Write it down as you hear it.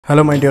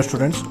Hello my dear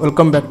students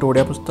welcome back to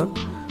Odia पुस्तक।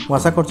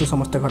 आशा करुँच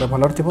समस्ते घरे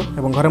भलर थो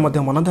और घरे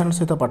मन ध्यान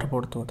सहित पाठ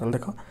पढ़ुव। तो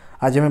देख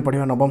आज आम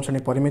पढ़ा नवम श्रेणी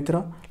परिमितिर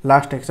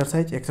last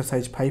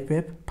exercise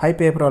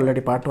 5F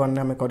already part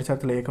 1 में कर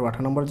सारी 1 ରୁ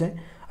 8 नंबर जाए।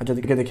 आज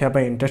जब देखा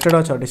इंटरेस्टेड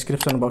अच्छा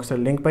डिस्क्रिप्शन बॉक्स में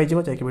लिंक पाई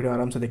जाकि वीडियो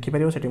आराम से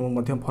देखिपर से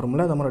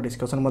फर्मुला तुम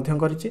डिस्कसन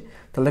कर।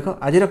 तो देख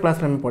आज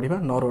क्लास में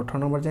पढ़ा 9 ରୁ 18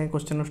 नंबर जाए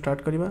क्वेश्चन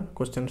स्टार्ट करवा।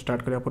 क्वेश्चन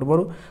स्टार्ट करने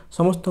पूर्व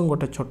समस्त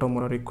गोटे छोट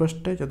मोर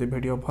रिक्वेस्ट है जब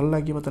वीडियो भल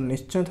लगे तो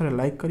निश्चय थे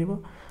लाइक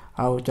कर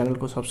आउ चैनल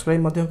को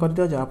सब्सक्राइब कर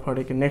दियो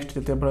जहाँफल कि नेक्स्ट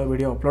जिते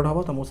वीडियो अपलोड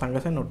हम तुमको सांगे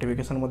सागे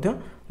नोटिफिकेशन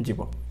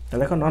जीव।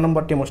 देख 9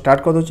 नंबर टी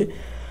स्टार्ट कर दूसरी।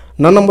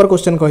 9 नंबर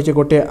क्वेश्चन कही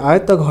गोटे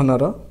आयत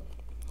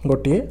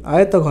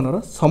घनर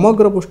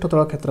समग्र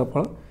पृष्ठतल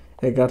क्षेत्रफल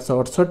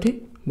 1168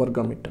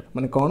 वर्गमीटर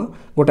माने कौन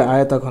गोटे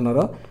आयत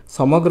घनर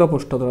समग्र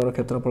पृष्ठतल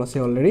क्षेत्रफल से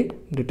ऑलरेडी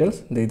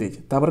डिटेल्स दे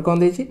देछि। तापर कौन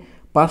देछि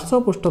पार्श्व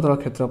पृष्ठतल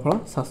क्षेत्रफल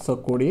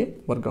 720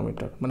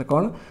 वर्गमीटर माने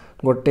कौन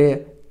गोटे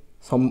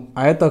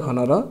आयत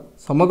घनर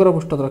समग्र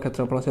पृष्ठतल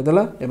क्षेत्रफल से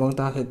देला एवं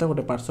ता सहित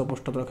गोटे पार्श्व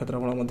पृष्ठतल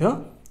क्षेत्रफल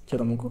से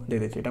तुमको दे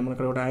देछि। एटा मन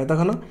गोटे आयत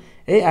घन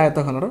ए आयत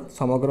घनर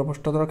समग्र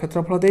पृष्ठतल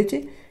क्षेत्रफल देछि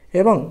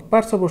एवं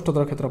पार्श्व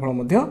पृष्ठतल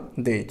क्षेत्रफल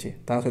देछि।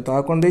 ता सहित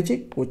आ कोन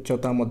देछि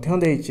उच्चता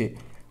देछि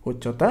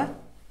उच्चता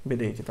भी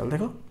देछि। ताल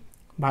देखो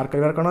बाहर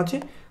करिवार कोन अछि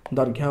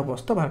दैर्घ्य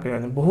प्रस्थ बाहर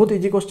करिवार बहुत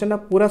इजी क्वेश्चन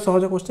पूरा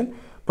सहज क्वेश्चन।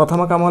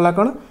 प्रथम काम होला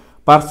कोन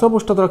पार्श्व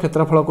पृष्ठतल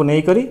क्षेत्रफल को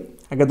नहीं करी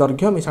आगे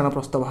दैर्घ्य मिश्रण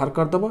प्रस्थ बाहर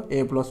करदेव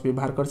ए प्लस बी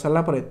बाहर कर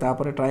सारा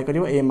पर ट्राए कर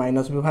ए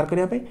माइनस बी बाहर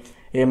करने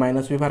ए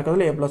माइनस बी बाहर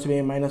करदे ए प्लस बी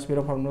ए माइनस बी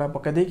फर्मुला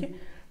पकई देकी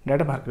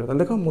डायरेक्ट बाहर कर।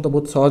 देख मुझे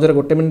बहुत सहज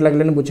गोटे मिनट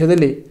लगे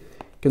बुझेदेली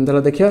कि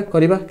देखिए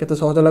करवा केते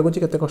सहज लगुच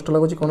केते कष्ट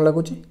लगुच कौन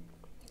लगुच।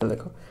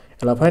 देख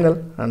है फाइनल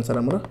आंसर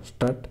आमर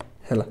स्टार्ट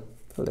है।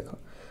 देख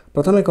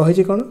प्रथम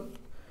कही कौन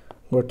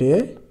गोटे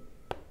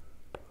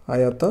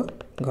आयत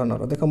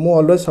घनर देख मुझे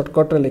अलवेज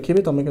सर्टकट लिखी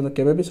तुम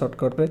कि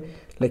सर्टकट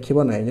लिख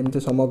ना जमी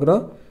समग्र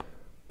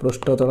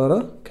पृष्ठतलर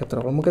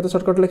क्षेत्रफल मुझे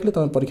सर्टकट लिखली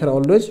तुम परीक्षा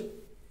अलवेज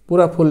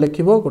पूरा फुल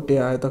लिख गोटे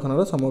आयत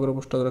घनर समग्र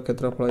पृष्ठतल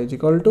क्षेत्रफल इज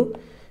इक्वल टू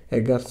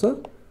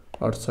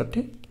 1168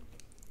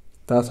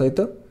 ता सहित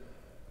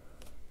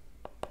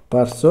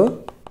पार्श्व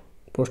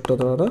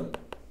पृष्ठतलर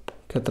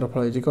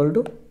क्षेत्रफल इज इक्वल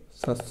टू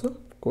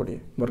 720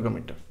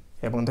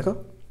 वर्गमीटर। एवं देख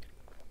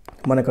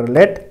मन कर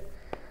लेट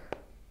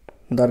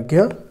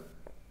दैर्घ्य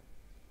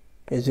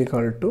इज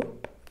इक्वल टू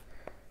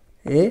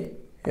ए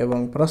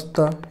एवं प्रस्थ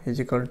इज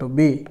इक्वल टू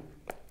बी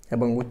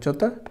एवं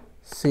उच्चता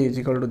सी इज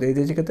इक्वल टू दे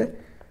दीजिए केते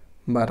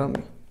 12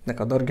 मी।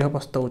 देख दैर्घ्य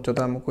प्रस्थ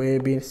उच्चता आमको ए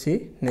बी सी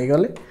नहीं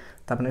गले।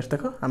 तापर नेक्स्ट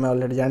देख आम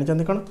अलरेडी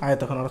जानते कौन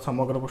आयत घनर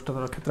समग्र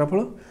पृष्ठतल क्षेत्रफल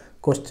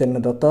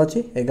क्वेश्चन दत्त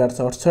अच्छी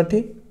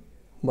 1168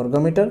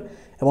 वर्गमीटर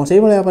और से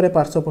भाव में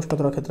पार्श्व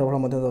पृष्ठतल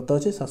क्षेत्रफल दत्त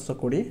अच्छी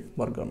 720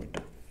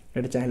 वर्गमीटर।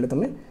 ये चाहिए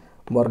तुम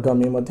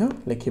वर्गमी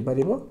लिखिपर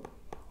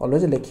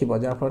अलवेज लिख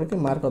जहाँफल कि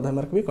मार्क अधा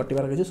मार्क भी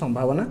कटार किसी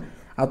संभावना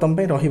आ तुम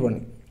रही।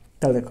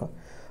 देख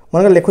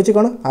मन लिखुची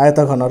कौन आयत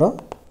घनर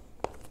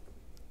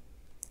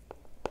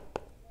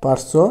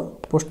पार्श्व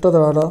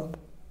पृष्ठतलर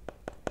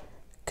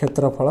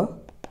क्षेत्रफल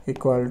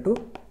इक्वाल टू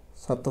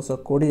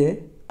 720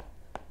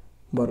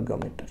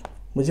 वर्गमीटर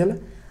बुझेगा।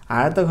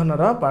 आयत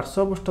घनर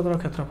पार्श्व पृष्ठतल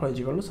क्षेत्रफल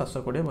इक्वाल टू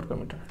 720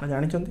 वर्गमीटर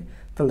जानते।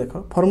 तो देख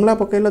फर्मुला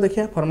पकईल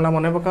देखिए फर्मुला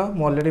मन पकाओ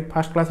मुझे अलरेडी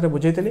फास्ट क्लास में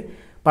बुझेली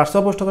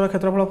पार्श्व पृष्ठतल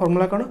क्षेत्रफल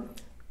फर्मुला कौन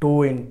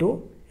 2 इंटू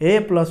ए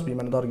प्लस बी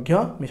मान दैर्घ्य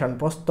मिश्रण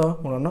प्रस्थ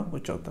गुणन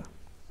उच्चता।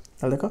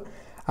 देख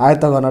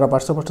आयत घनर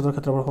पार्श्व पृष्ठतल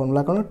क्षेत्रफल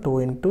फर्मुला कौन 2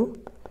 into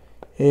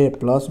A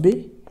plus B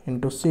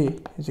into C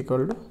is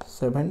equal to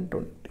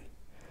 720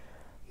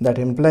 that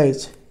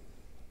implies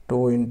 2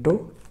 into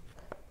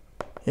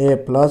A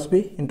plus B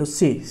into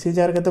C C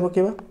jar के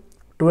पकेबा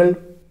 12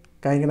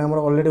 कहीं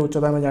ऑलरेडी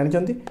उच्चता आम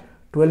जानते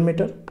 12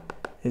 मीटर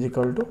इज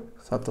इक्वल टू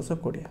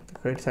 720।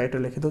 ये साइड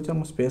लिखी दूसरे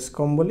आम स्पेस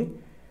कम बोली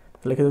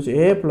लिखी दूसरे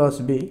ए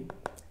plus B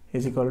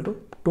is equal to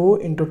 2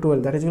 into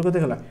 12 that is equal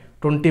देखला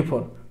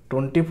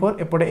 24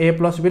 एपटे ए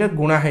प्लस बी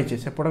गुणा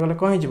होपटे गले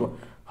कौन हो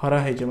हरा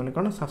हो मैंने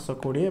कौन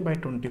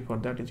 720/24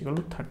 दैट इज इक्वल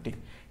टू 30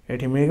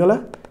 ये मिलगला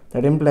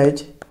that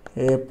implies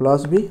A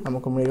plus B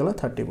आमको मिलगला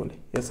 30 बोली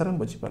ये सर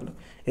बुझीपार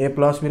ए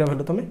प्लस बी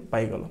भैल्यू तुम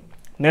पाइगल।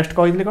 नेक्स्ट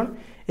कही कौन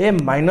ए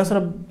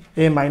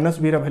माइनस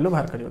बी भैल्यू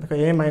बाहर कर देख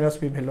ए माइनस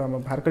बी भैल्यू आम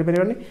बाहर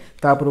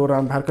कर पूर्व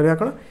आम बाहर करवा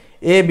कौन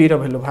ए बी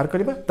भैल्यू बाहर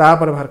करवा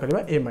बाहर करवा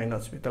ए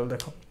माइनस बी। तो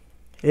देख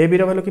ए बी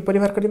भैल्यू किपर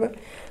बाहर करवा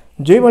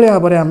जो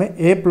भाव में आम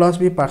ए प्लस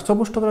बी पार्श्व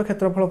पृष्ठतल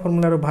क्षेत्रफल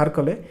फर्मुला बाहर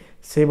कले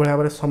से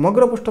भाव में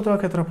समग्र पृष्ठतल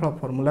क्षेत्रफल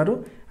फर्मुला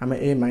आम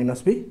ए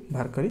माइनस बी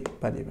बाहर कर।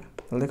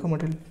 देख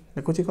मुझे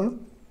लिखुची कौन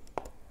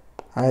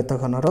आयत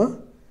घनर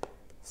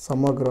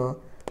समग्र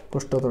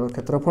पृष्ठतल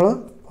क्षेत्रफल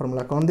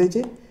फर्मुला कौन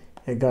देछि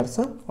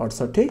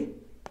 1168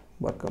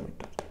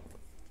 वर्गमीटर।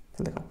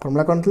 देख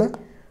फर्मुला कौन था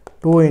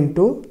 2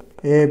 into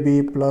A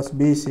B plus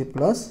B C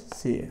plus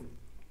C A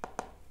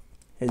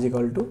is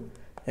equal to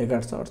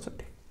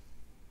 1168।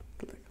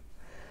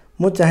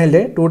 मुझे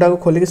चाहिए 2 टाक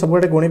खोलिक सब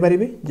गोटे गुणी पारि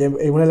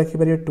ये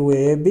लिखिपर 2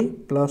 A B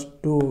plus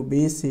 2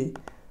 B C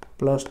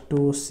plus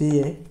 2 C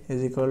A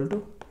is equal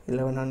to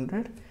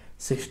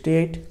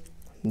 1168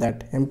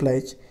 that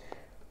employees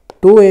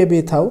 2 A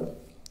B थाउ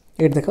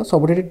ये देख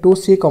सब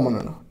 2c कमन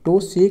आन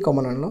 2c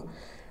कमन आन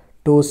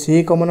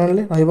 2c कमन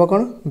आने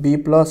रन बी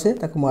प्लस ए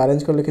ताको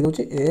आरेंज कर लिखी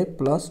दूसरी ए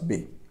प्लस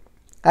बी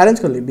आरेंज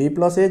कली बी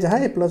प्लस ए जहाँ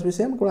ए प्लस बी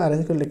सेम को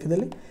आरेंज कर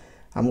लिखिदेली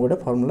आम गोटे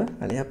फर्मूला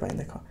आने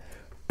देख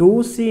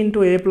 2c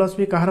इंटू ए प्लस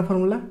बी कहार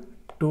फर्मूला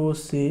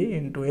 2c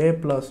इंटू ए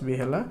प्लस बी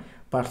है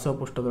पार्श्व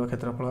पृष्ठतल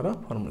क्षेत्रफल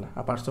फर्मूला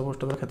आ पार्श्व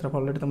पृष्ठतल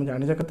क्षेत्रफल तुम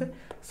जान के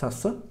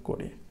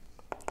 720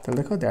 तो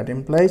देख that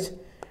implies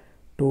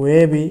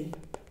 2ab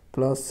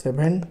plus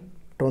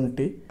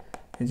 720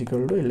 is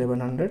equal to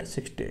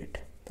 1168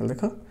 तो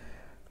देख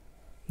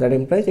दैट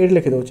इम्प्लाइज ये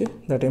लिखी दूसरी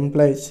that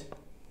implies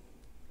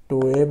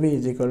 2ab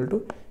is equal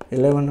to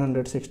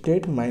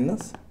 1168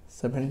 minus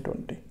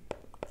 720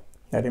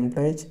 that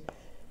implies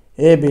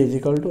ab is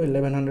equal to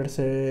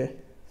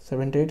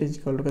 1178 is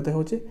equal to केते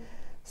होची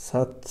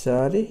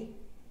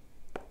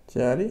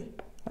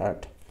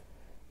 7448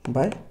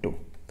 बाय 2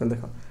 तो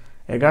देख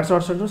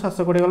 1168 रु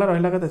 720 गला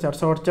रहिला केते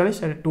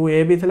 448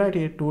 2ab थिला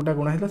एटी 2 टा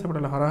गुणा हिला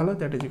सेपटे हरा हला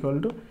दैट इज इक्वल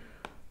टू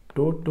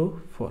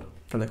 224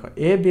 तो देख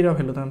ab रो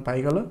वैल्यू तुम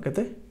पाई गलो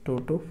केते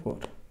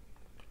 224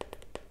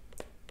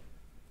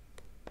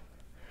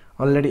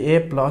 already A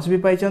plus B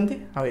pi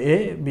uh A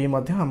B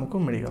हमको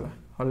मिलगला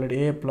ऑलरेडी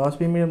ए प्लस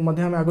बी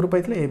आम आगुरी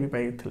पाई ए बी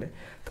पाई तो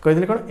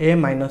कही कौन ए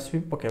माइनस बी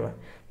पकेबा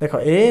देख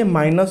ए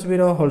minus B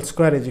whole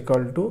square is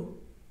equal to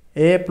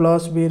A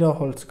plus B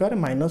whole square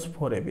minus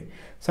 4ab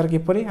sir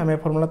किपरि आम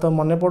फर्मूला तो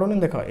मन पड़ोनी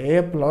देख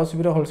ए प्लस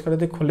बी होल स्क्वायर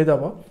यदि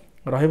खोलीदेव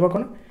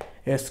रन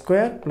ए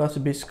square plus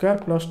B square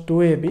plus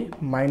 2ab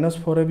minus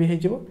 4ab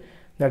हो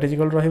that is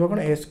equal to run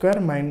A square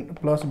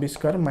plus B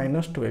square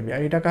minus 2ab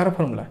यहाँ कहार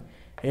formula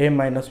ए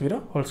minus B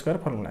whole square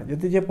formula जब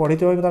जी पढ़ी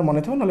तार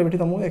मन थो ना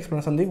तुमको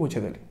एक्सप्लेनेशन दी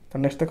बुझेदेली तो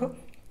नेक्स्ट देख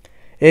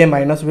ए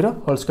minus B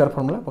whole square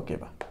formula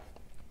पकेबा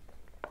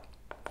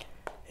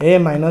A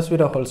minus B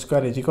whole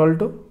square is equal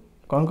to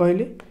कौन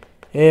कहली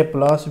ए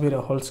plus B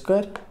whole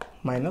square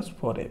minus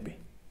 4ab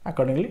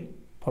accordingly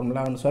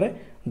formula अनुसार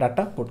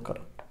डाटा पुट कर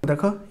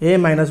देख ए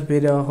minus B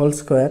whole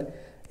square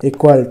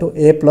equal to A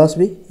plus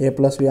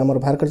B आमर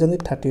बाहर कर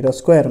 30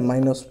 square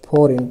minus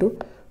 4 into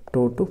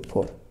 2 to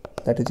 4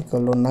 that is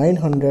equal to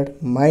 900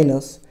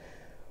 minus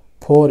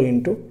 4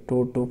 into 2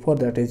 to 4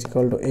 that is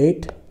equal to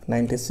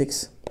 896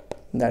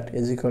 that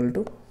is equal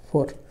to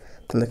 4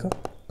 तो देखो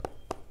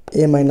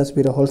a minus b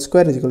whole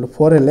square is equal to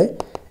 4 है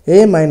a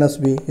minus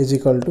b is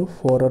equal to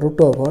 4 root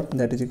over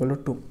that is equal to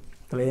 2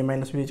 तो a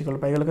minus b is equal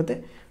to पाई गल केते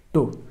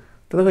 2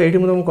 तो देखो एठी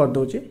तुमको कर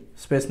दोची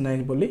स्पेस नाइन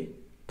बोली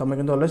तुम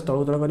किंतु ऑलवेज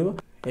तळु तळ करिवो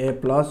a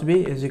plus b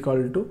is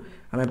equal to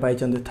हमें पाई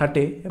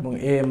 30 एवं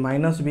a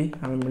minus b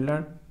हमें मिला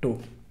 2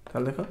 तो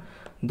देखो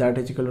that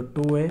is equal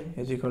to 2a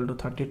is equal to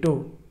 32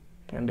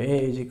 and a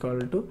is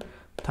equal to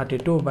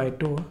 32 by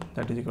 2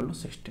 that is equal to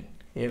 16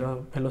 a row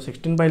value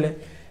 16 पाइले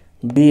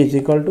b is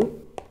equal to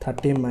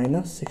 30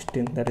 minus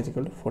 16 that is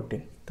equal to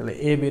 14 तले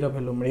a b row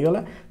value मिल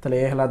गला तले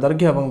a हला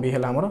दैर्घ्य एवं b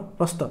हला हमर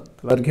प्रस्थ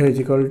दैर्घ्य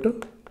is equal to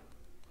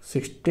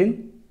 16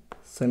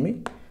 semi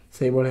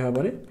से बळे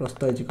भाबरे प्रस्थ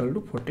is equal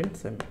to 14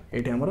 semi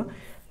एठी हमर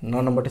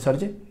 9 नंबर टी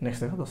सरजे नेक्स्ट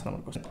देखो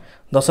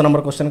 10 नंबर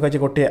क्वेश्चन कहछि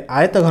गोटे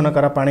आयत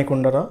घनकर पानी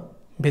कुंडर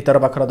भीतर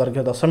पाखर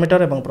दैर्घ्य 10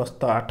 मीटर और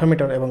प्रस्थ 8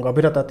 मीटर और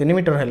गभीरता 3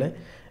 मीटर हेले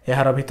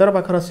यार भीतर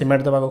पाखर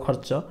सीमेंट देवा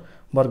खर्च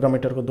वर्ग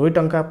मीटर को 2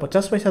 टंका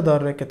 50 पैसा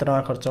दर में केते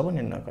टंका खर्च हो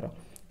निर्णय कर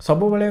सब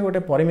बेले गोटे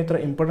परिमितर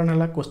इंपोर्टेंट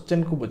है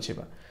क्वेश्चन को बुझा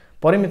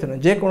परिमितर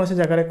जे कौन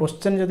जगह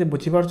क्वेश्चन जब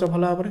बुझीपार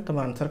भल भाव में तुम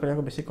आंसर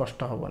करने बेसी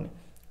कष्ट हेनी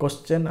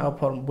क्वेश्चन आ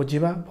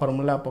बुझा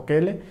फर्मूला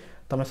पकेले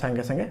तुम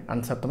सांगे सांगे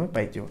आंसर तुम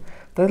पाइज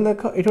तो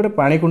देख ये गोटे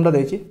पाणीकुंड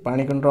देती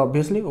पाणीकुंड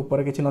ऑब्वियसली ऊपर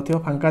किसी न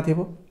फांका थी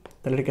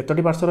ताले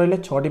केतोटी पार्श्व रहिले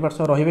 6टी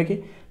पार्श्व रहिबे कि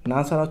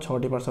ना सर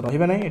 6टी पार्श्व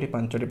रहिबे नै एटी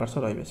 5टी पार्श्व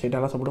रहिबे सेटा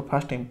हला सबटो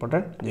फास्ट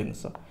इंपोर्टेंट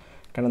जिंस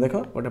कारण देखो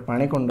गोटे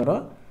पाणीकुंडर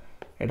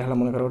एटा हला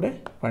मन कर गोटे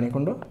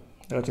पाणीकुंड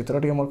देखो चित्र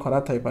टी मोर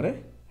खराब थाई पारे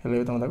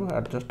हेले तुम ताको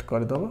एडजस्ट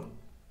कर दबो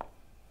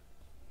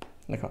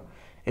देखो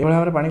ए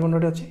भाव में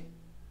पाणीकुंडटी अछि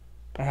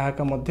एहा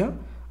का मध्य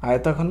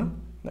आयतघन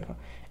देखो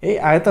ए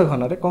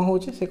आयतघन रे कोन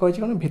होछि से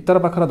कहछि कोन भीतर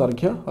पाखर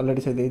दैर्घ्य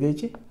ऑलरेडी से दे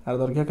देछि आर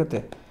दैर्घ्य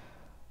केते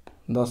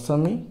 10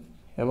 मी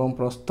एवं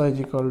प्रस्थ इज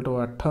इक्वल टू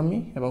 8 मी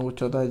एवं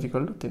उच्चता इज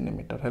इक्वल टू 3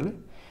 मीटर हेले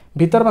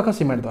भीतर पाख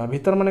सीमेंट दबा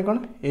भीतर माने कोन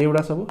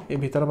एउडा सब ए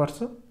भीतर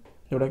पार्श्व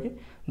जोड़ा कि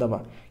दबा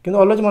किंतु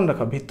ऑलवेज मन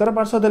रख भीतर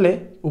पार्श्व देले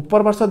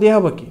ऊपर पार्श्व दिया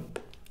हबो कि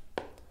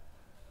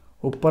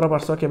ऊपर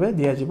पार्श्व केबे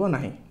दिया जिवो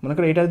नाही मन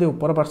कर एटा यदि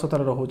ऊपर पार्श्व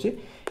तार रहउची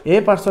ए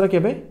पार्श्व रे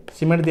केबे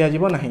सीमेंट दिया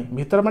जिवो नाही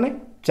भीतर माने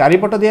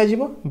चारिपट दिया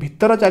जिवो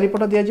भीतर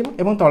चारिपट दिया जिवो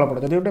एवं तळपट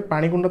जदि गोटे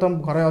पाणीकुंड तुम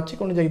घरे अछि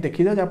कोन जाई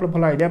देखि जा आप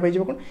भल आईडिया पाइ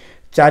जिवो कोन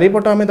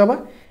चारिपट हमें दबा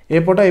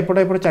एपट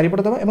एपट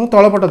चारिपट दबा एवं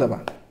तळपट दबा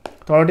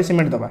तळटी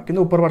सीमेंट दबा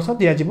किंतु ऊपर पार्श्व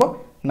दिया जिवो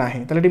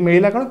नाही तले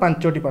मिलिला कोन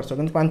 5टी पार्श्व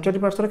किंतु 5टी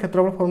पार्श्व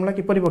क्षेत्रफल फॉर्मूला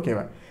किपरि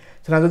पकेबा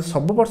सेना जदि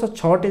सब वर्ष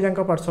 6टी जांक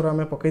पार्श्व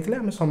हमें पकईथिले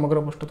हमें समग्र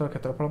पृष्ठतल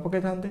क्षेत्रफल पकई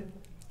थांते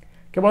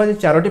केवल यदि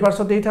 4टी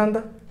पार्श्व दे था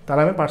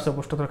ताले हमें पार्श्व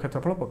पृष्ठतल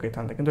क्षेत्रफल पकई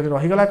थांते किंतु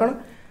रहीगला कोन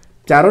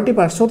 4टी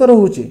पार्श्व तो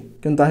रहउची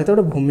किंतु ताहित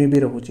गोटे भूमि भी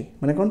रहउची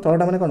माने कोन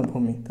तळटा माने कोन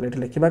भूमि तले एठी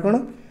लिखिबा कोन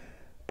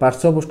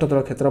पार्श्व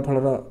पृष्ठतल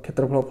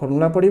क्षेत्रफल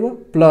फॉर्मूला पड़िबो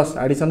प्लस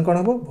एडिशन कोन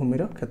हबो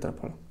भूमिर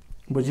क्षेत्रफल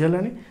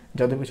बुझीगलानी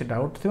जदि किसी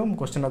डाउट थी मुझे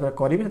क्वेश्चन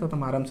करी तो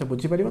तुम आराम से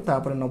बुझीपर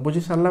तापर न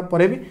बुझी सारा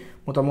भी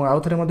मुझे तुमको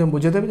आउ थे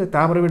बुझेदेवी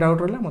तापर भी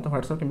डाउट रहा मतलब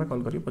व्हाट्सएप कि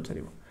कल कर पचार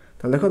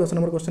तो देख 10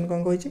 नंबर क्वेश्चन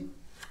कौन कही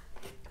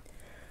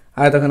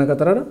आयत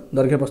घनकतर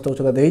दैर्घ्य प्रस्थ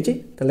उच्चता देती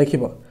तो लिख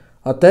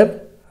अतएव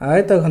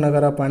आयत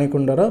घनकर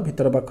पाणीकुंडर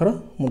भितर पाखर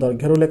मु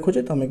दैर्घ्य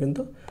लिखुची तुम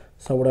किंतु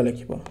सबुड़ा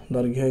लिख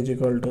दैर्घ्य is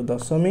equal to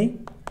 10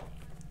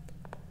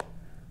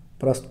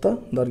 प्रस्थ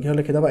दैर्घ्य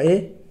लिखिदबा A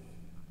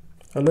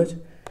always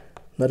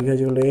दैर्घ्य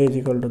is equal to A is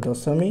equal to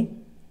 10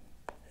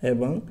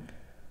 एवं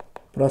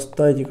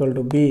प्रस्थ is equal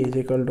to be is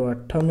equal to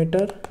 8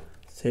 metre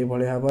से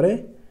भाव में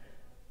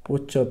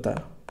उच्चता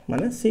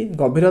माने सी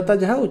गभीरता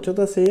जहाँ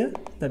उच्चता say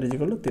that is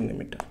equal to 3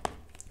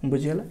 metre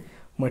बुझीगला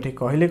मुझे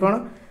कहली कौन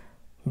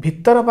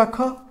भितर पाख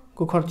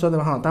को खर्च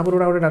देवा हाँ तापर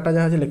गोटे डाटा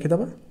जहाँ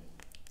लिखिदबा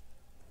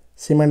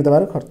सीमेंट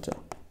देवार खर्च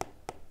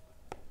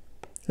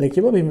लिख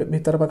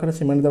भितर पाखर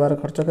सीमेंट देवार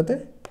खर्च केते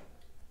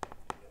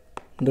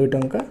 2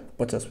 टंका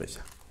 50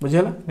 पैसा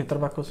बुझीगला भितर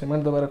पाख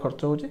सीमेंट देवार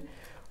खर्च हो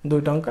 2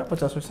 टंका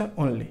 50 पैसा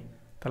ओनली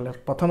ताले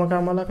प्रथम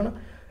काम है कौन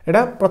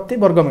एटा प्रति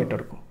वर्ग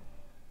मीटर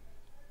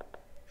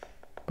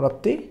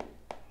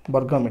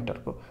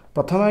को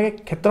प्रथम आगे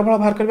क्षेत्रफल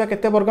बाहर करवा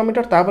केते वर्ग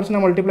मीटर तापर सिना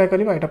मल्टीप्लाई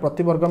करवा एटा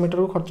प्रति वर्ग मीटर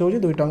को खर्च हो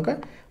 2 टंका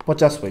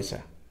 50 पैसा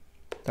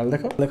ताले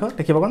देख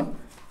देखिबा कौन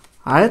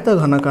आयत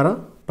घनकर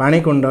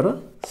पाणीकुंडर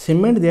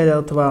सीमेंट दि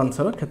जाउथबा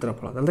अंशर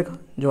क्षेत्रफल ताले देख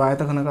जो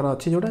आयत घनकर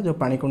अच्छी जोटा जो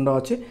पाणीकुंड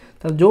अच्छी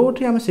जो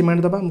आम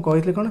सीमेंट दबा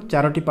मुझे कही कौन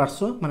 4टी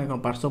पार्श्व माने कौन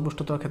पार्श्व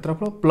पृष्ठतल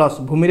क्षेत्रफल प्लस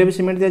भूमि भी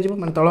सीमेंट दि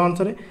माने तल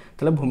अंशरे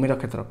ताले भूमिर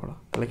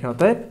क्षेत्रफल लिखा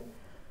अतएव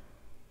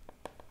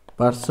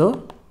पार्श्व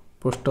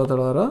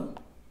पृष्ठतलर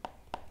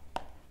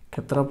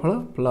क्षेत्रफल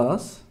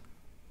प्लस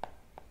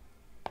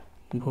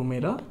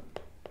भूमिर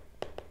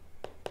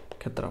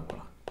क्षेत्रफल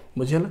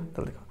बुझीगला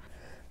तो देख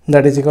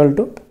that is equal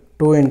to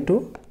 2 into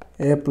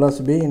A plus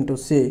B into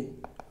C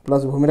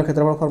plus भूमिर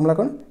क्षेत्रफल फॉर्मूला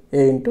कौन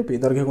ए इंटू बी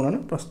दैर्घ्य गुणन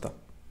प्रस्थ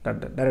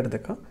डायरेक्ट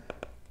देख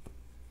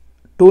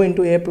 2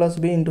 इंटू ए प्लस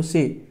बी इंटू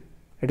सी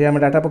ये आम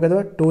डाटा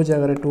पकईदेवा 2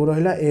 जगह 2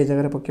 रहा ए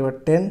जगह पकईवा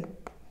 10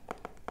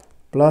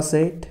 plus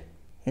 8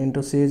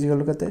 into C is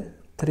equal to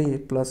 3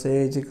 plus A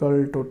is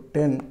equal to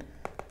 10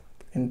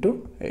 into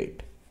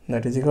 8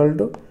 that is equal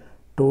to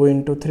 2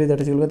 into 3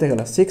 that is equal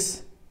to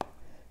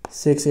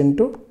 6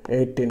 into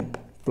 18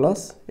 plus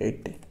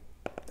 80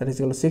 that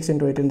is equal 6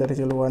 into 18 that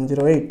is equal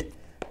 108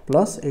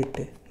 plus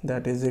 80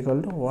 that is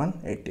equal to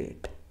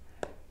 188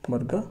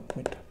 वर्ग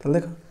metre तो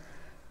देख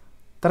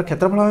तार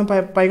क्षेत्रफल आम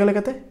पाईगले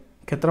के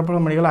क्षेत्रफल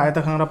मिलगला आयत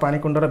घनर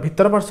पाणीकुंडर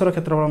भितर पार्श्वर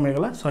क्षेत्रफल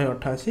मिलगला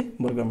 188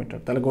 वर्ग मीटर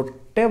ताले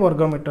गोटे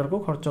वर्ग मीटर को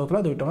खर्च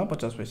होता 2 टंका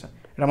 50 पैसा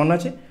यहाँ मन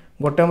अच्छे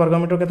गोटे वर्ग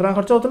मीटर के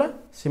खर्च होता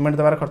सीमेंट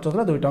देवार खर्च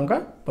होता 2 टंका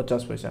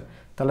 50 पैसा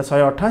ताले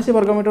 188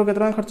 वर्ग मीटर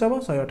के खर्च हम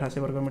 188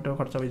 वर्ग मीटर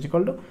खर्च इज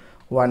इक्वल टू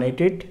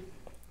 188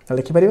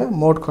 लिखिपर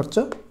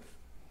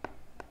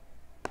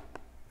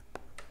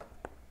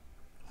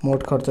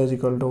मोट खर्च इज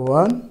इक्वल टू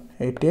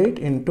 188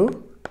 इंटू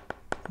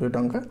 2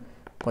 टंका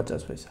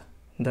 50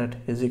 पैसा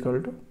दैट इज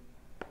इक्वल टू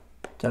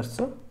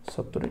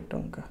 470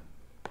 टंका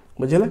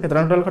बुझीगला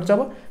केतना टोटल खर्च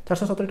हम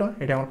 470 टंका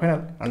ये फाइनल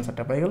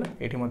आंसरटा पाईगला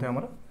ये आम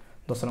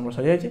 10 नंबर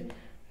सर जाए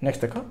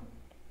नेक्स्ट देख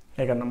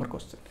 11 नंबर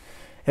क्वेश्चन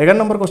 11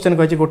 नंबर क्वेश्चन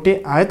कही गोटे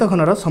आयत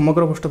घनर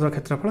समग्र पृष्ठतल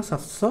क्षेत्रफल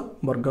 700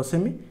 वर्ग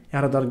सेमी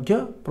यार दैर्घ्य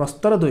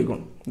प्रस्तर 2 गुण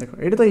देख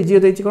ये तो इजी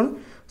देती कौन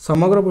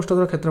समग्र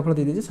पृष्ठतल क्षेत्रफल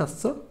दे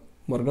 700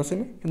 वर्ग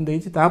सेमी कि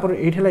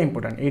ये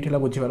इंपोर्टाट ये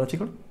बुझार अच्छी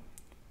कौन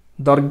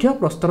दैर्घ्य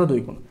प्रस्तर 2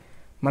 गुण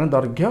माने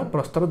दैर्घ्य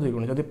प्रस्तर 2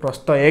 गुण जदि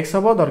प्रस्थ x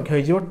हम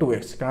दैर्घ्य हो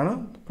 2x कारण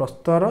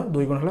प्रस्तर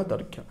 2 गुण है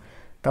दैर्घ्य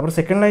तापर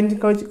सेकेंड लाइन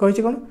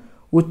कही कौन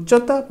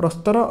उच्चता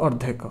प्रस्तर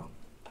अर्धेक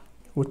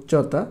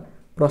उच्चता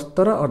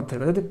प्रस्तर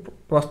अर्धेक जदि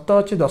प्रस्थ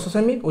अच्छी 10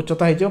 सेमी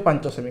उच्चता हो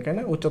 5 सेमी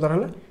कहीं उच्चता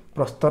है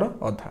प्रस्तर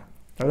अधा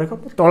देख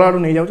तल आड़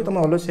नहीं जाऊँ तुम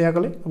अलवेज से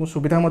कले तुम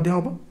सुविधा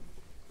हम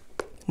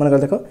मनकर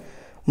देख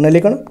नेली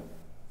कौन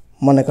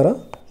मनकर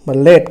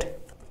लेट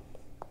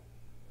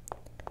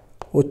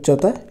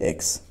उच्चता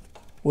x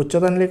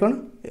उच्चता नेली कौन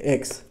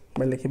x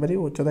मैं लिखिपर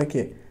उच्चता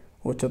किए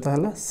उच्चता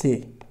है see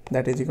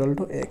that is equal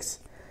to x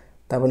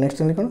तापर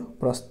नेक्स्ट नेली कौन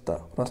प्रस्थ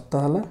प्रस्थ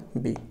है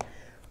b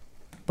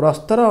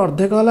प्रस्तर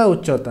अर्धेक है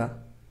उच्चता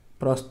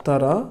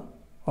प्रस्तर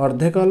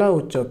अर्धेक है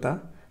उच्चता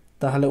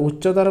ताहले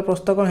उच्चतार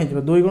प्रस्थ कौन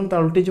हो 2 गुण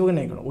उल्टी कि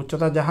नहीं कौन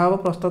उच्चता जहाँ हम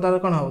प्रस्थ तार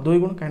कौन हम 2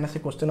 गुण कहीं से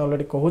क्वेश्चन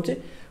अलरेडी कहूचे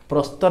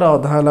प्रस्तर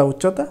अधा है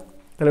उच्चता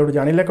ताहले गोटे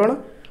जानिले कौन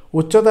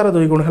उच्चतार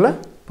 2 गुण है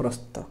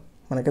प्रस्थ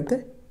माने केते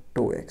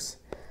 2x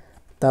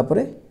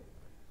तापरे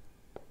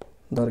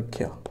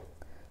दैर्घ्य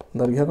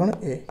दैर्घ्य कौन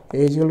ए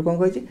इक्वल कौन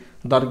कही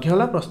दैर्घ्य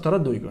है प्रस्तर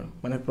 2 गुण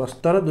माने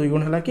प्रस्तर 2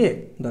 गुण है किए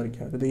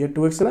दैर्घ्य जब ये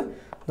 2x है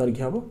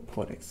दैर्घ्य हम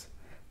 4x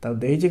तब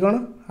देही कौन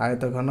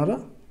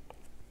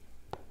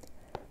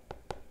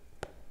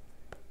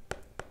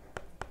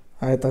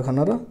आयत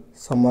घनर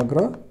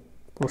समग्र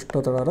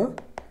पृष्ठतलर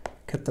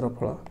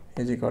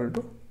क्षेत्रफल इज इक्वल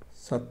टू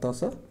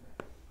 700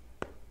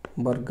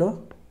 वर्ग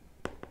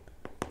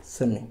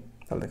सेमी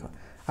देख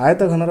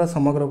आयत घनर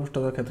समग्र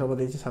पृष्ठतल क्षेत्रफल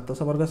देती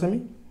 700 वर्ग सेमी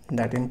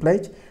दैट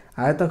इम्प्लाइज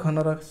आयत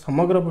घनर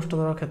समग्र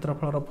पृष्ठतल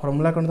क्षेत्रफल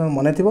फर्मूला कौन तुम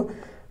मन थी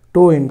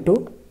 2 into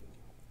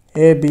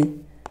AB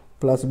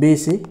plus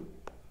BC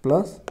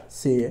plus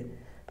CA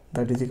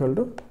that is equal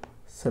to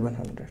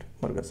 700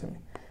 वर्ग semi.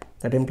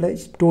 That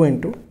implies 2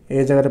 into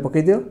A जगह रे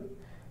पकई दियो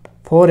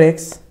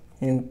 4x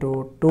into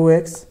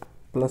 2x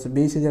plus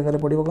BC जगह रे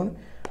पड़िबो कोन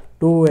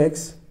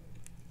 2x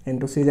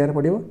into C जगह रे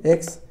पड़िबो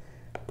x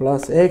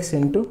plus x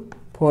into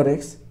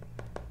 4x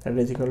that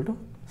is equal to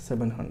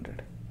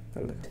 700.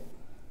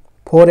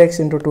 4x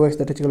into 2x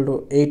that is equal to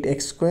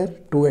 8x square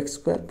 2x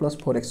square plus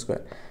 4x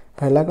square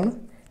हला कोन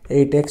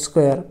 8x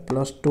square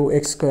plus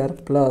 2x square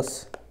plus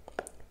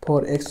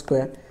 4x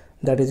square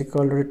that is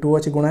equal to 2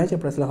 अछि गुणा है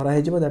plus हरा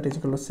है that is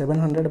equal to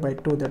 700 by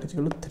 2 that is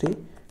equal to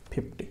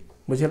 350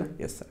 बुझिला.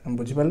 Yes sir हम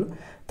बुझि पालु.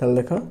 तल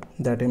देखो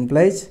that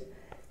implies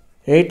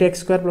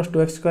 8x square plus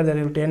 2x square that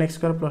is equal to 10x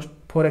square plus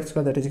 4x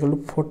square that is equal to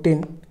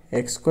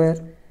 14x square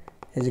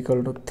is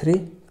equal to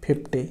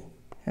 350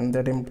 and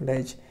that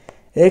implies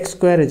x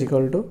square is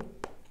equal to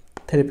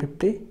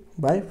 350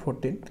 by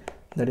 14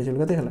 that is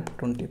equal to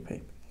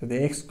 25. So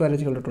the x square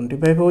is equal to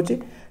 25 होची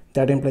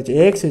that implies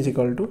x is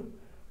equal to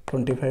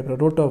 25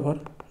 root over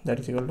that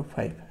is equal to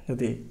 5.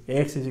 यदि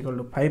x is equal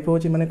to 5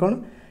 होची माने कोन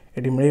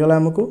eighty मिल गला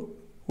हमकु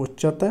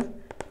उच्चता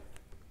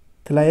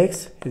थला x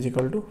is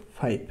equal to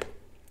 5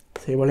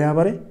 से बलिया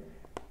बारे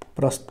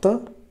प्रस्थ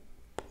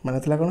माने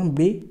थला कोन b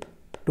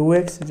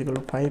 2x is equal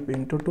to 5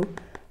 into 2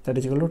 that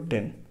is equal to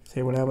 10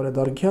 से बलिया बारे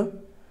दर्घ्य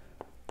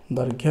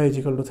is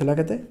equal to थला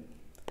केते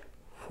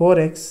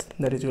 4x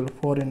that is equal to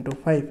 4 into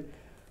 5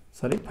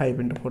 sorry 5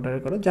 into 4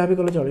 direct करो जहाँ भी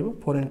कलो चलिबो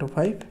 4 into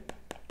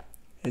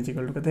 5 is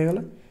equal to केते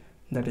गला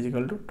that is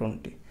equal to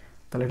 20.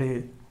 ताले एठी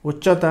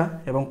उच्चता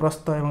एवं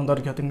प्रस्थ एवं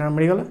दर्घ्य तीनटा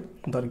मिल गला.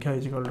 दर्घ्य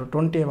is equal to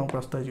 20 एवं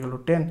प्रस्थ is equal to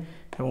 10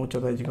 एवं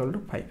उच्चता is equal to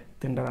 5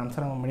 तीनटा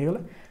आंसर हम मिल गला.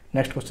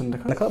 नेक्स्ट क्वेश्चन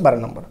देखो 12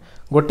 नंबर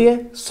गोटिए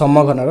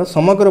समघनर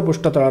समग्र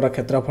पृष्ठतलर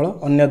क्षेत्रफल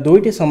अन्य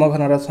दुईटी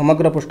समघनर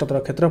समग्र पृष्ठतल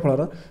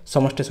क्षेत्रफलर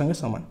समष्टि संगे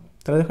समान.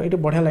 तो देखो ये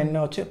बढ़िया लाइन में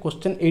अच्छे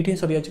क्वेश्चन ये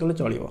सरी आज कले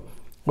चलो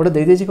गोटे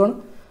दे कौन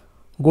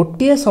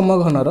गोटे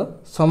समघनर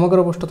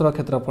समग्र पृष्ठतल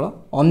क्षेत्रफल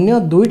अन्य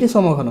दुईटी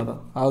समघनर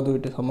आउ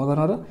दुईटी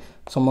समघनर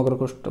समग्र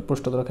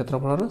पृष्ठतल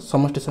क्षेत्रफलर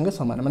समष्टि संगे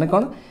समान माने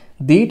कौन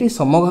दुईटी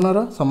समघनर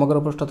समग्र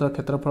पृष्ठतल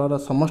क्षेत्रफलर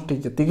समष्टि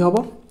जति हम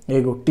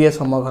ये गोटे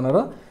समघनर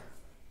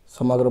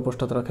समग्र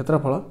पृष्ठतल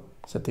क्षेत्रफल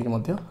सेतिक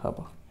मध्य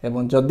हबो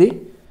एवं जदि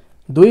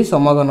दुई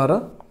समघनर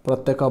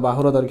प्रत्येक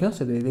बाहुर दैर्घ्य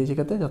से देछि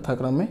केते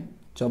यथाक्रमे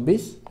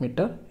 24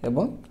 मीटर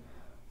एवं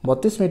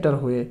 32 मीटर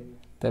हुए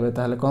तेबे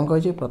ताहले कोन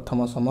कहै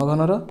प्रथम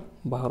समघनर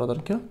बाहुर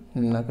दैर्घ्य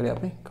निर्णय करिया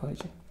पे कहै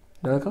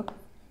देखो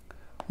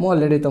मु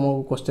ऑलरेडी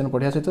तुमको क्वेश्चन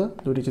पढ़िया सहित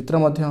दुईटी चित्र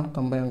मध्य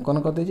तुम पे अंकन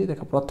कर देछि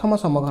देखो प्रथम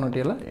समघनटी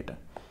हला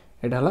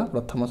एटा हला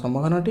प्रथम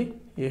समघनटी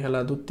ये हला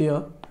द्वितीय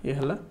ये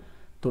हला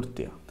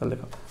तृतीय. तो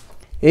देखो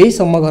यही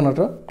समघनर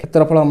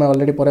क्षेत्रफल आम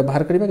अलरेडी पर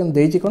बाहर करिबा कि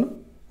देछि कोन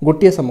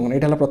गोटिए समघन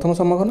एटा हला प्रथम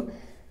समघन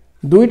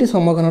दुईटी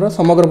समघनर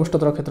समग्र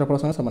पृष्ठतल क्षेत्रफल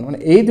संगे समान माने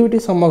एई दुईटी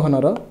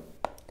समघनर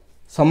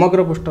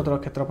समग्र पृष्ठतल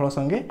क्षेत्रफल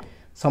संगे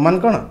समान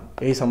कोन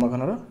एई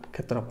समघनर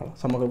क्षेत्रफल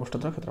समग्र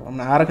पृष्ठतल क्षेत्रफल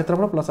माने आर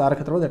क्षेत्रफल प्लस आर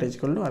क्षेत्रफल that is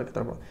equal to are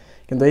क्षेत्रफल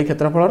किंतु एई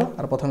क्षेत्रफलर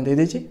आर प्रथम दे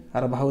देछि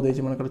आर बाहु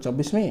देछि माने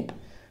 24 मी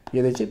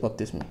ये देछि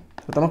 32 मी.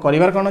 तो तुम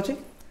करिवार कोन अछि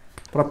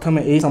प्रथम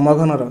एई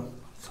समघनर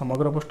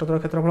समग्र पृष्ठतल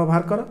क्षेत्रफल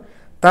बाहर कर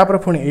तापर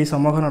पुणी यही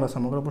समघनर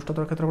समग्र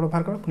पृष्ठतल क्षेत्रफल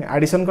बाहर कर पुणी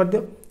एडिशन कर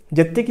दियो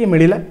जेतिकी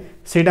मिलिला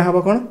सेटा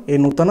हबो कोन ए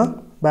नूतन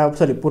बा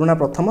सॉरी पुराना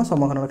प्रथम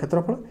समघनर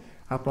क्षेत्रफल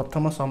आ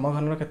प्रथम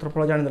समघनर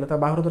क्षेत्रफल जानि देले ता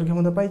बाहुर दैर्घ्य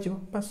मध्ये पाइ जिवो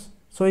बस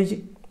सोइजी.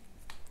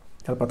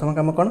 त प्रथम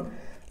काम कोन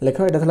लेख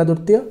एटा थला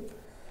द्वितीय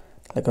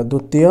लेख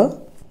द्वितीय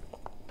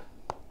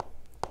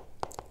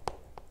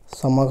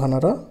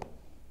समघनर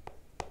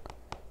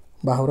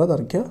बाहुर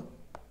दैर्घ्य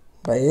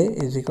बा a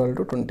इज इक्वल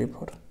टू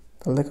 24.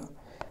 त देखो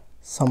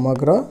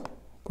समग्र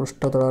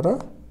पृष्ठतलर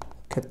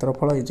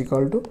क्षेत्रफल is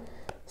equal to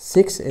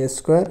 6a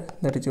square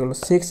that is equal to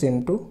 6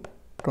 into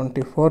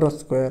 24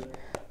 square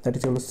that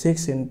is equal to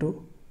 6 into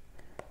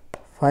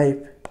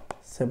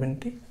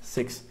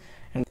 576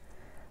 and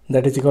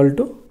that is equal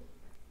to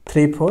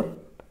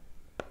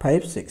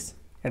 3456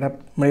 एटा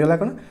मिल गला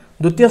कोन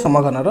द्वितीय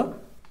समघनर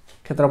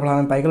क्षेत्रफल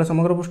हम पाई गला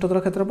समग्र पृष्ठतल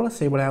क्षेत्रफल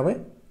से बळे हबे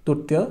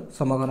तृतीय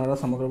समघनर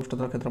समग्र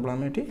पृष्ठतल क्षेत्रफल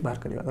हम एठी बाहर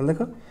करिया. त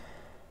देखो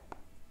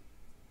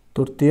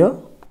तृतीय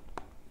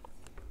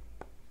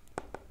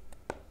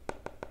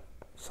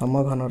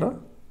समघनर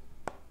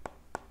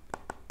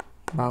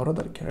बाहुर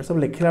दैर्घ्य सब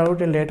लिखला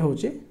बेले लेट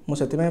होची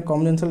मुझे कम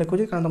जिन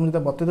लिखुची कारण तुम जो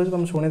बतई दे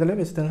तुम शुणीदे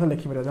बेस जिन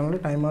लिखिपार जहाँ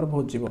टाइम आर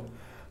बहुत जीव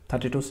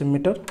 32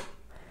 मीटर.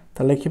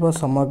 तो लिख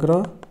समग्र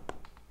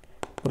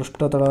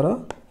पृष्ठतलर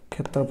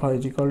क्षेत्रफल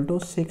is equal to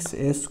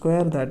 6a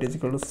square that is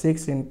equal to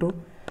 6 into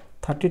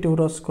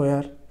 32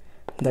 square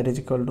that is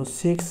equal to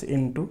 6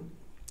 into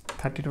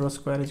 32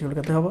 square is equal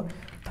के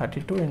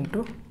 32 into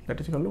that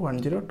is equal to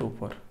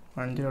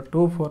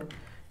 1024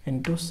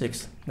 into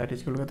 6 that is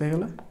equal के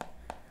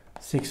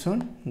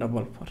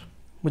 6144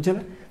 बुझे.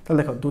 तो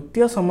देख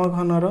द्वितीय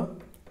समघनर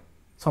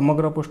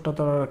समग्र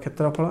पृष्ठतल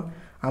क्षेत्रफल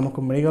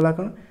आमको मिलगला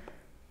कौन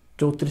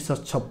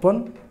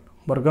 3456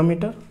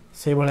 वर्गमीटर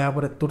से भाव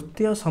में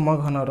तृतीय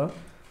समघनर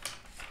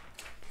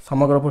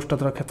समग्र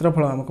पृष्ठतल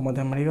क्षेत्रफल आमको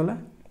मिलगला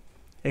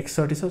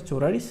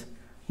 6144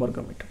 वर्ग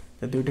मीटर।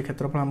 ये दुईटी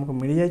क्षेत्रफल हमको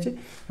मिल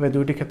जाए।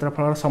 दुईटी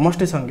क्षेत्रफल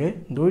समष्टि संगे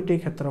दुईटी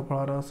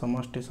क्षेत्रफल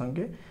समष्टि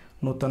संगे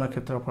नूतन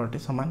क्षेत्रफलटी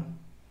सामान।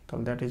 तो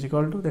दैट इज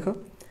इक्वल टू देख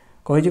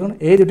कही कौन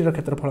ए दुईटर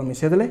क्षेत्रफल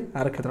मिसेदेले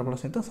आर क्षेत्रफल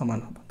सहित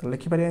सामान हम। तो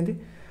लिखिपर एमती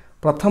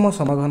प्रथम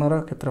समघनर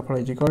क्षेत्रफल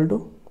इज इक्वल टू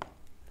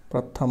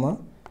प्रथम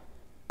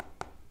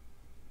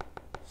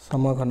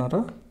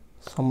समघनर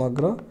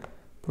समग्र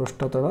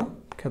पृष्ठतल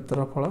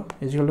क्षेत्रफल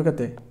इज इक्वल टू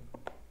केते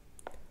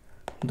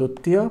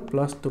द्वितीय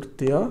प्लस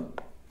तृतीय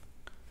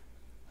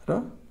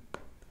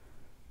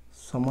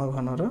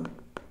समघनर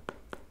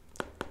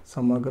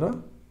समग्र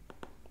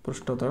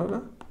पृष्ठतल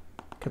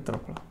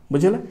क्षेत्रफल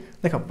बुझे।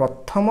 देख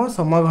प्रथम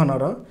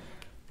समघनर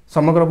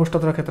समग्र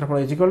पृष्ठतल क्षेत्रफल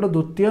इज इक्वल टू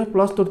द्वितीय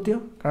प्लस तृतीय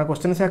कारण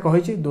क्वेश्चन से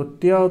कही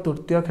द्वितीय और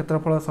तृतीय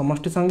क्षेत्रफल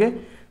समष्टि संगे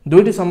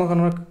दुईटी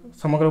समघनर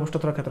समग्र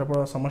पृष्ठतल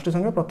क्षेत्रफल समष्टि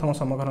संगे प्रथम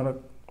समघनर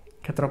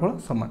क्षेत्रफल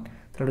सामान।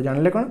 तो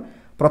जानिले कौन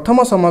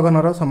प्रथम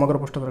समघनर समग्र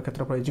पृष्ठतल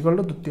क्षेत्रफल इज इक्वल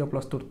टू द्वितीय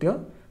प्लस तृतीय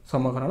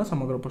समघनर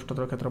समग्र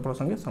पृष्ठतल क्षेत्रफल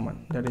संगे सामान।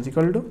 दैट इज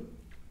इक्वल टू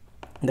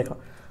देख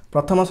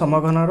प्रथम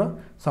समघनर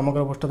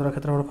समग्र पृष्ठतल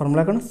क्षेत्रफल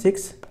फॉर्मूला कौन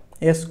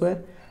 6a²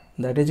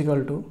 that is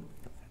equal to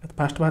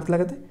fast बाहर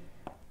के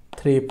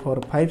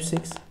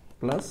 3456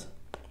 plus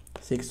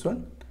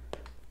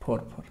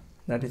 6144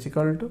 that is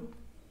equal to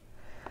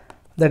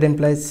that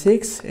implies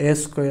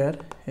 6a²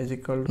 is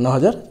equal to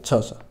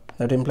 9600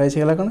 that implies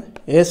होगा कौन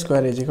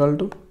a² is equal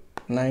to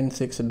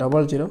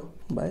 9600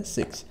 by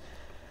 6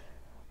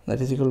 that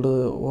is equal to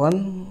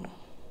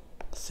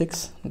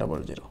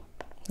 1600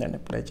 then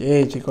applies a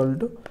is equal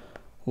to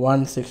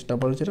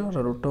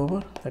 1600 root over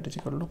that is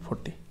equal to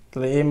 40 तो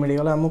a मिल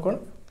गला हमको कौन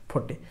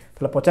 40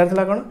 तो पचार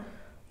थिला कौन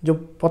जो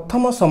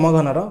प्रथम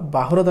समघनर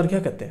बाहुर दैर्घ्य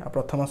केते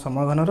प्रथम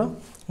समघनर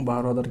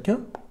बाहुर दैर्घ्य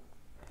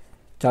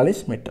 40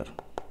 metre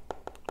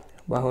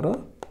बाहुर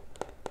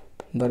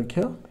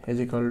दैर्घ्य is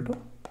equal to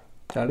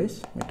 40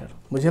 metre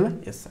बुझेला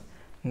यस सर।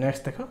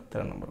 नेक्स्ट देख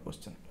 13 नंबर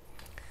क्वेश्चन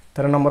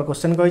 13 नंबर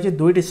क्वेश्चन कही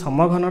दुईटी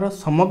समघनर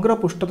समग्र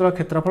पृष्ठतल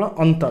क्षेत्रफल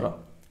अंतर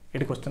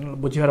ये क्वेश्चन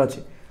बुझार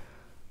अच्छी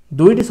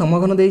दुईटी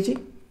समघन देती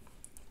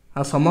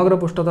आ समग्र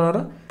पृष्ठतल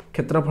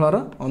क्षेत्रफल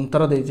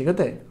अंतर देती के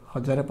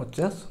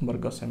 1050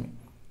 वर्ग सेमी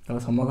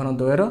समघन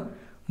द्वयर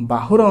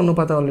बाहुर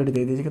अनुपात अलरेडी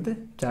दे देती के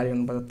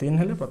 4:3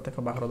 हेले प्रत्येक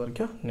बाहुर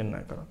दैर्घ्य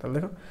निर्णय कर। तो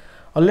देख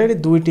अलरेडी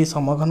दुईटी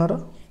समघनर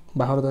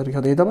बाहुर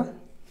दैर्घ्य देदेबा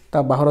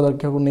ता बाहुर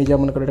दैर्घ्य को नहीं जा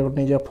मन कर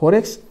नहीं जा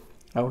 4x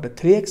आ गोटे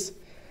 3x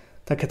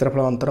ता क्षेत्रफल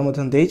अंतर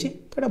मध्य देती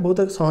तो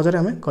बहुत सहजरे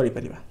आम कर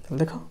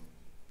देख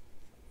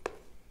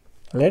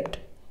लेट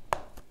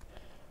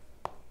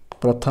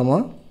प्रथम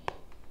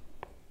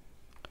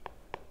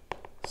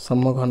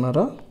समघनर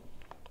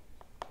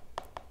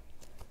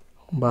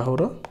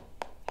बाहुर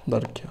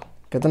दैर्घ्य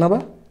केते नबा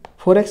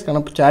 4x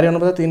कारण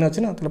 4:3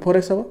 अच्छी ना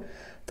 4x हम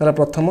तार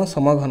प्रथम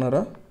समघनर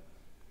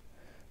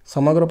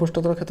समग्र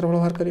पृष्ठतल क्षेत्रफल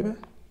बाहर करवा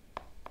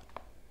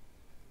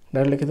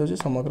डायरेक्ट लिखि दउछि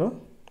समग्र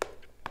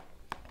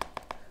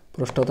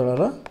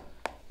पृष्ठतलर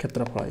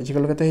क्षेत्रफल इज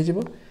इक्वल केते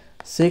हो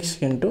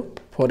 6 ×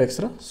 4x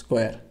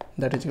square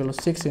that is equal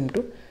 6 ×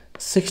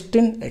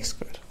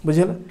 16x²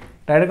 बुझिला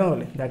direct कौन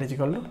बोले that is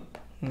equal to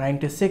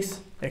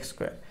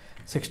 96x²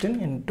 16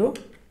 ×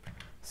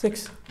 6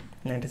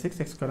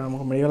 96x²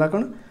 हमको मिलगला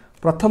कौन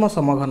प्रथम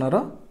समघनर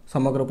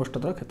समग्र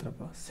पृष्ठतल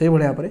क्षेत्रफल से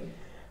भाया पर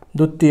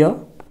द्वितीय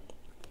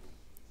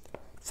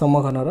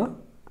समघनर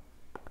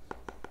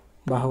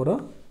बाहुर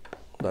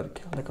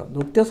दैर्घ्य देख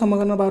द्वितीय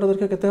समघनर बाहुर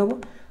दैर्घ्य केते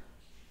हम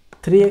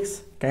 3x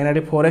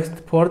कहीं 4x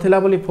 4 थिला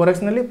बोली 4x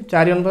नेली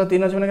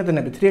 4:3 अच्छे मैंने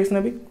ने 3x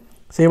नेबी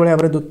से भाया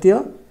पर द्वितीय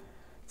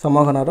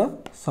समघनर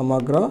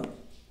समग्र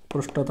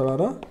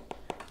पृष्ठतलर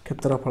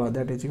क्षेत्रफल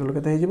दैट इज इक्वल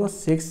केते हो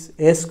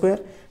 6a²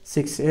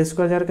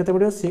 6a² जार केते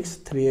पड़ो 6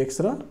 3x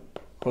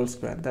whole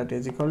square that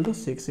is equal to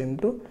 6 ×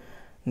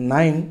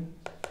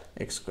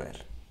 9x²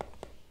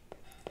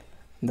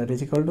 that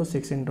is equal to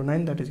 6 ×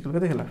 9 that is equal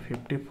केते हला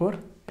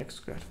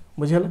 54x²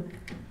 बुझिला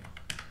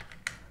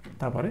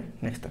तापर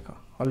नेक्स्ट देख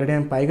ऑलरेडी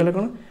हम पाई गले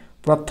कोन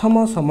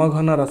प्रथम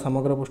समघनर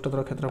समग्र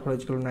पृष्ठतल क्षेत्रफल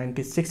इज इक्वल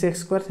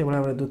 96x² से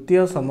भाया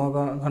द्वितीय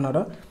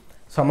समघनर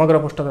समग्र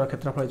पृष्ठतल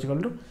क्षेत्रफल इज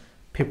इक्वल टू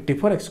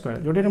 54x²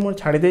 जोटी मुझे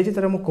छाड़ी देती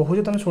मुझे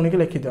कहूँ तुम शुणिक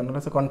लिखिदियो ना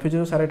कन्फ्यूज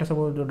सारे ये सब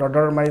डट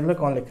डट मारिदे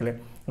कौन लिखिले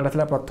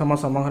यहाँ प्रथम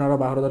समघनर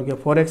बाहुर दैर्घ्य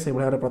 4x से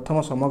भाया प्रथम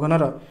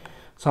समघनर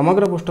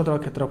समग्र पृष्ठतल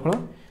क्षेत्रफल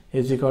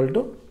इज इक्वल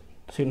टू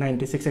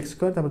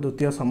 96x²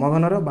 द्वितीय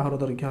समघनर बाहुर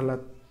दैर्घ्य है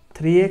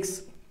 3x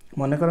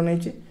मनकर नहीं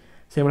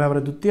से भाया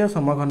द्वितीय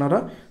समघनर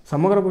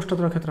समग्र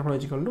पृष्ठतल क्षेत्रफल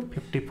इज इक्वल टू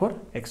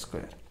 54x²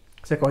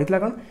 से कही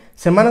कौन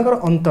से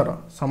अंतर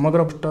समग्र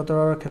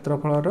पृष्ठतल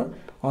क्षेत्रफल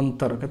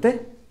अंतर केते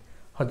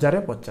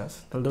 1050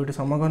 तो दुईटी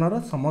समघनर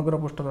समग्र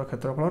पृष्ठतल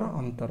क्षेत्रफल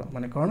अंतर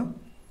माने कौन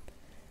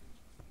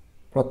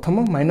प्रथम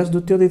माइनस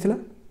द्वितीय देथिला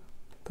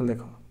तो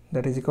देखो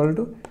that is equal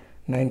to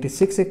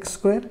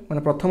 96x²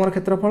 माने प्रथम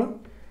क्षेत्रफल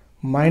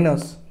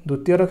माइनस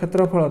द्वितीय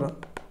क्षेत्रफल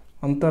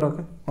अंतर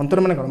अंतर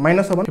माने कौन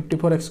minus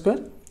 54x²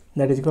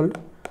 that is equal to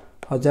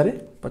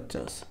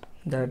 1050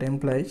 that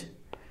implies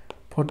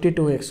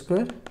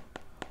 42x²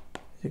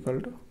 equal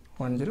to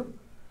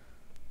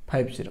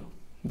 1050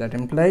 that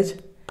implies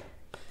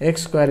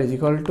x square is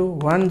equal to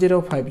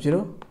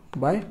 1050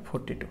 by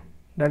 42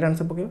 direct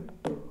answer पकेबा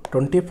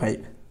 25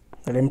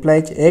 that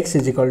implies x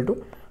is equal to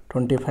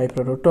 25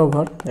 row root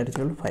over that is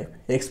equal to 5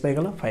 x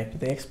पाइगला 5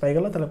 तो x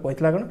पाइगला ताले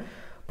कहतला कोन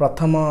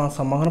प्रथम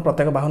समघन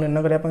प्रत्येक बाहु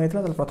निर्णय करिया पई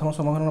हेतला ताले प्रथम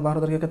समघन बाहर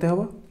दैर्घ्य केते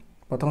होबो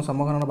प्रथम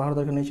समघन बाहर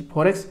दैर्घ्य नै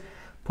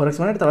 4x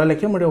माने तले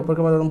लिखियो मडे ऊपर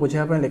के बाद हम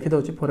बुझिया पई लिखि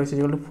दउची 4x is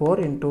equal to 4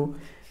 into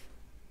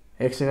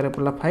x जगह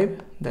पड़ला 5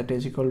 that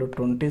is equal to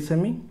 20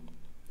 semi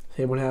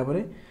से भलिया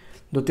भाबरे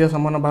द्वितीय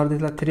समघन बाहर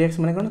देला 3x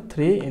माने कोन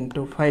 3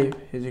 into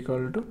 5 is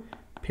equal to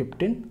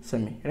 15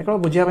 semi एटा कोन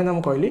बुझिया पई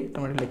हम कहली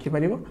तुम एटा लिखि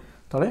परिबो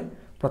तले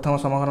प्रथम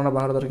समघन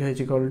बाहर दैर्घ्य इज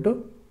इक्वल टू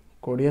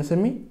 20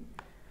 सेमी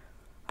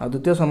आ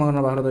द्वितीय समघन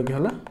बाहर दैर्घ्य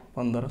हला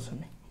 15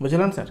 सेमी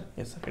बुझिलान सर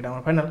यस सर एटा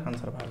हमर फाइनल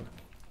आंसर बाहर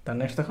त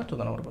नेक्स्ट देखो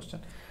 14 नंबर क्वेश्चन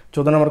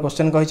 14 नंबर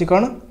क्वेश्चन कहिछि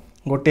कोन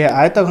गोटे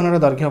आयत घनर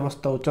दैर्घ्य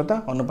प्रस्थ उच्चता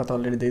अनुपात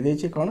ऑलरेडी दे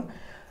देछि कोन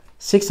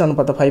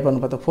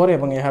 6:5:4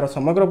 एवं यार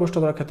समग्र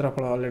पृष्ठतल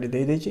क्षेत्रफल ऑलरेडी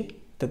दे देछि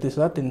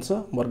 33300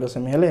 वर्ग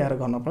सेमी हेले यार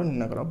घनफल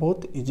निर्णय कर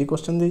बहुत इजी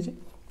क्वेश्चन देछि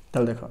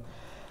तल देखो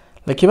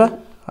लिखिबा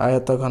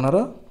आयत घनर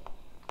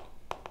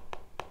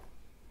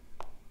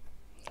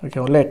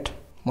ओके लेट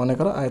माने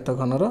कर आयत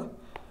घनर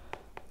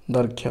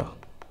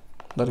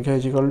दैर्घ्य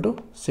इज इक्वल टू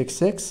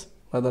 6x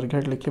बा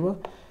दैर्घ्य लिखिबो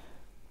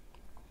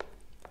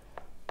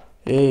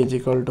a is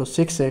equal to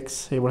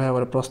 6x ए बढा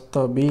बार प्रस्थ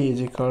b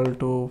is equal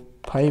to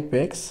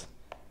 5x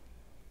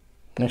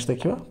next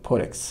देखिबा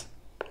 4x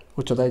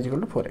उच्चता is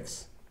equal to 4x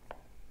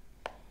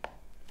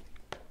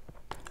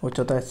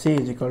उच्चता c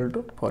is equal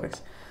to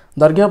 4x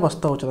दैर्घ्य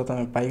प्रस्थ उच्चता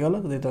तमे पाई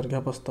गलो जे दैर्घ्य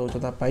प्रस्थ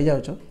उच्चता पाई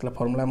जाउछ तला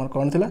फार्मूला हमर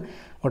कोन थिला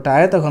गोटे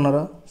आयत घनर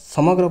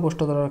समग्र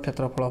पृष्ठतल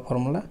क्षेत्रफल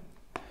फार्मूला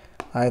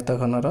आयत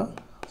घनर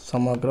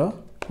समग्र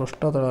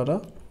पृष्ठतल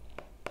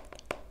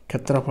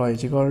क्षेत्रफल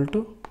is equal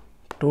to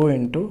 2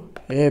 into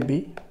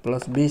AB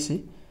plus BC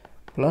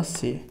plus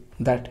CA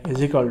that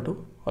is equal to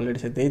already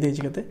से दे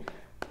देछि केते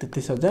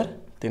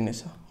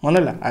 33300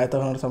 मनला आयत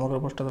घनर समग्र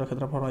पृष्ठतल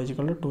क्षेत्रफल is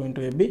equal to 2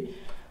 into AB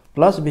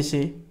plus BC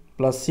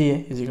plus CA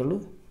is equal to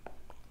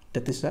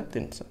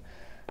 33300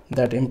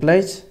 that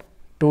implies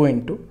 2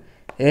 into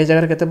A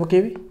जगह केते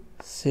पकेबी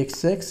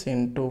 6x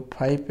into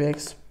 5x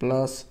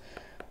plus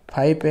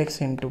 5x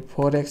into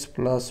 4x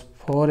plus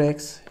 4x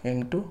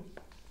into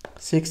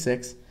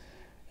 6x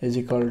is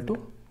equal to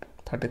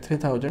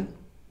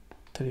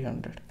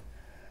 33,300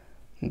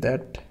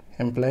 that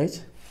implies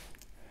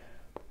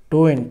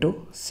 2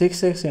 into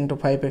 6x into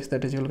 5x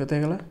that is equal to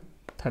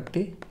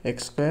 30x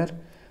square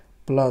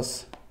plus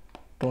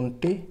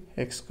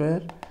 20x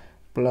square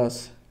plus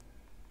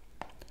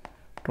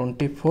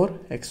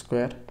 24x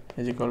square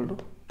is equal to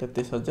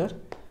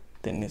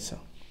 33,300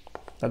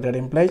 that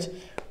implies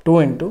 2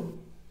 into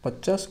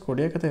 50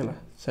 Kodia केते हला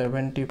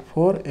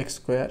 74x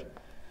square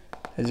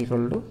is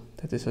equal to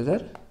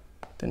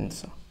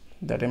 33,300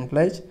 that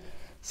implies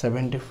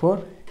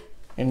 74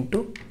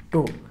 into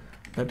 2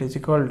 that is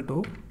equal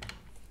to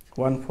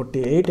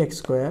 148x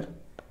square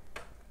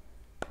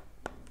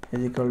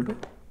is equal to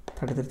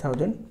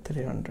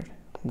 33,300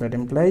 that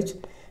implies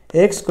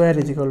x square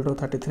is equal to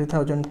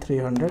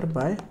 33,300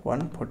 by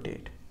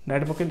 148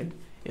 that pokeli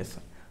yes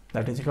sir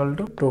that is equal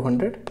to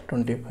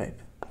 225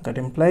 that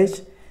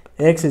implies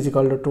x is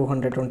equal to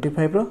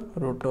 225 row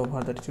root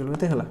over that is equal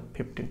to हला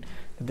 15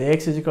 the x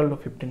is equal to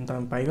 15 त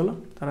हम पाई गलो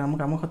तार हम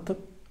काम खत्म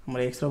हमर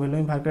x रो value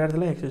में भाग कर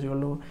दिला x is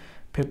equal to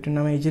 15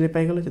 हम इजीली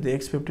पाई गलो जदि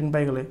x 15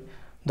 पाई गले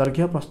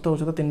दैर्घ्य प्रस्थ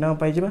उच्चता तीनटा हम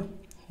पाई जिबा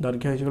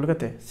दैर्घ्य इज इक्वल टू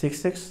केते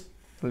 6x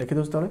लिखि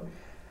दोस तले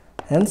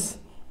hence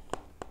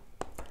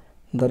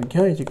दैर्घ्य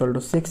is equal to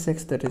 6x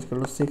that is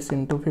equal to 6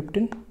 into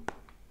 15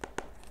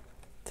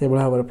 से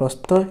बड़ा भाबरे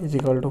प्रस्थ is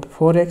equal to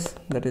 4x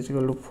that is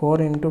equal to 4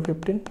 into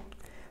 15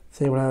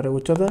 से बड़ा भाबरे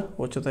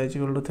उच्चता इज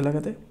इक्वल टू थिला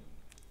केते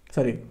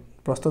सॉरी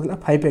प्रस्थ थिला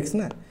 5x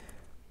ना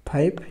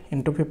 5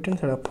 into 15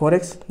 सेटा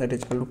 4x that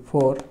is equal to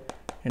 4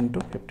 into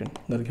 15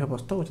 दैर्घ्य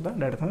प्रस्थ उच्चता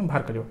direct हम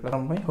बाहर करियो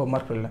हम पई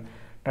होमवर्क करला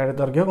डायरेक्ट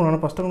दैर्घ्य गुणन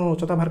प्रस्थ गुणन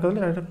उच्चता बाहर करले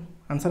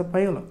डायरेक्ट आंसर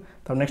पाई गलो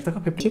तब नेक्स्ट देखो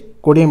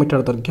 20 मीटर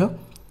दैर्घ्य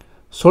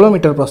 16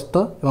 मीटर प्रस्थ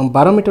एवं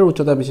 12 मीटर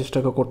उच्चता विशिष्ट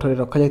एक कोठरी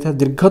रखा जायथा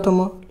दीर्घतम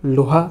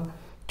लोहा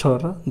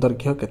छड़र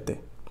दैर्घ्य केते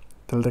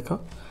तल देखो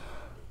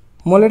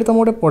मोलेट तुम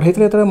गोटे पढ़े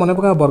थे मन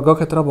पका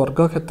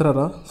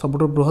वर्गक्षेत्र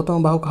सबुठ बृहत्तम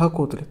बाहु क्या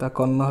कहते ता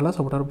कर्ण है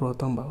सबुठ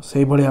बृहत्तम बाहु से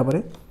भाव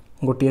में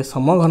गोटे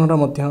समघनर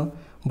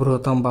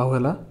बृहत्तम बाहु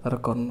है तार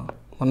कर्ण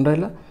मन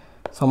रहा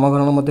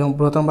समघनर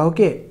बृहत्तम बाहु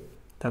किए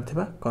तार थी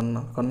कर्ण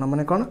कर्ण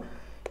माने कौन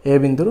ए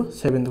बिंदु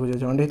से बिंदु जो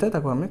जॉइंट होता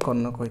है आम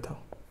कर्ण कही था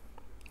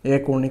ए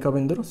कौणिक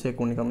बिंदु से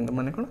कौणिक बिंदु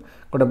माने कौन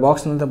गोटे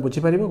बॉक्स ना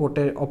बुझीपर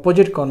गोटे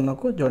अपोजिट कर्ण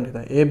को जॉइंट होता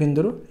है ए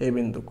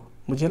बिंदु को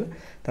बुझीगला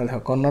ताले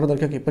कर्णर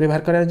दैर्घ्य किपरि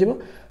बाहर करा जिवो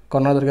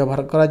कर्णर दैर्घ्य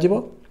बाहर करा जिवो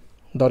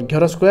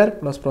दैर्घ्यर square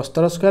plus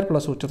प्रस्थर square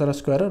plus उच्चतार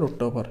square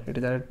root over ये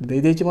डायरेक्ट दे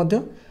देछि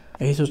मध्य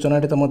एही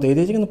सूचनाटी तुम दे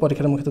देछि किंतु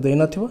परीक्षा मुख्य तो दे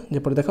नथिबो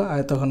जेपर देखो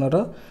आयत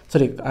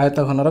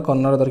घनर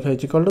कर्णर दैर्घ्य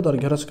is equal to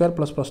दैर्घ्यर square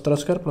plus प्रस्थर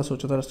square plus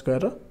उच्चतार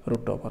square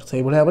root over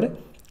सेही भली भाबरे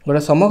गोटे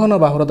समघन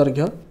बाहुर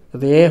दैर्घ्य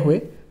यदि ए हुए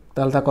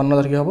ताल ता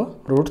कर्ण दैर्घ्य हम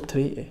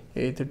 √3a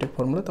ये दुटी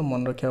फर्मुला तो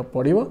मन रखा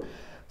पड़ो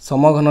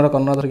समघनर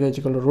कर्ण दैर्घ्य इज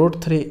इक्वल टू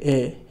 √3a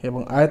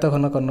एवं आयत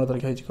घन कर्ण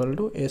दैर्घ्य is equal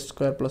to a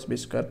square plus b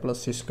square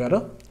plus c square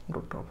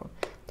root over.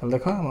 तो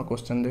देख आम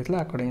क्वेश्चन देता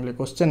अकॉर्डिंगली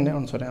क्वेश्चन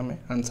अनुसार आम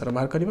आंसर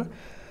बाहर करवा।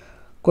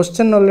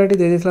 क्वेश्चन ऑलरेडी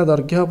दे देता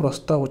दैर्घ्य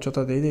प्रस्थ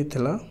उच्चता दे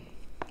देता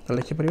तो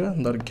लिखिपर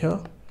दैर्घ्य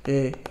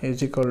a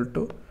is equal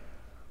to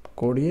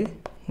 20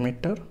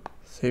 metre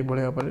से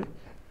भाया भाव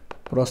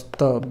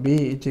प्रस्थ b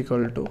इज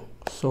इक्वल टू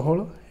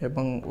 16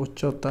 एवं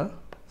उच्चता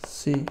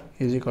c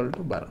इज इक्वल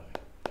टू 12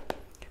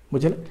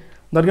 बुझे।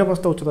 दैर्घ्य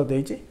प्रस्थ उच्चता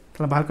देती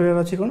बाहर कर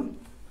अच्छी कौन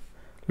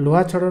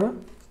लुहा छड़र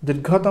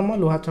दीर्घतम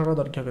लुहा छड़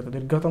दैर्घ्य केते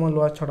दीर्घतम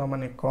लुहा छड़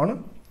माने कौन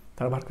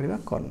तार बाहर करवा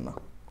कर्ण।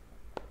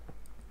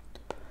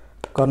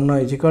 कर्ण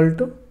is equal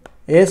to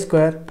a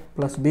square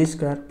plus b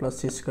square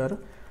plus c square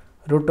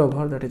root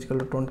over that is equal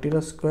to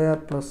 20 square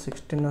plus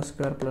 16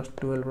 square plus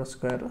 12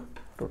 square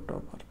root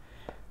over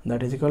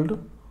that is equal to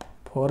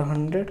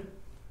 400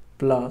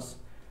 plus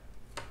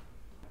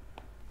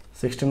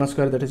 16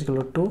 square that is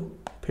equal to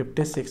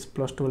 56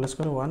 plus 12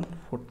 square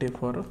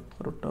 144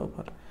 root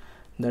over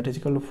that is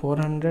equal to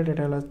 400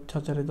 एटा हला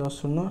 6 4 10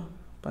 0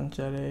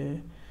 5 4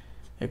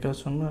 1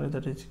 0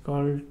 that is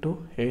equal to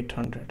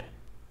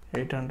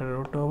 800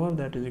 root over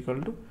that is equal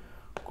to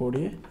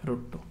 20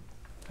 root 2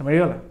 मिल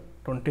गला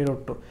 20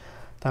 root 2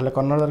 ताहले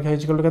कर्ण दैर्घ्य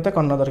is equal to केते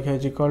कर्ण दैर्घ्य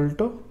is equal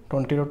to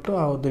 20 root 2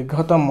 आ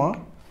दीर्घतम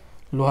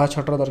लुहा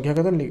छटर दैर्घ्य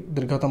केते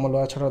दीर्घतम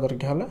लुहा छटर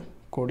दैर्घ्य हला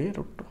 20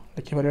 root 2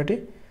 लिखि परिया eighty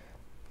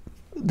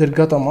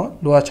दीर्घतम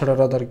लुहा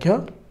छड़र दैर्घ्य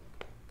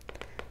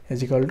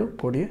is equal to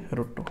 20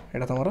 root 2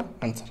 एटा तुम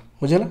answer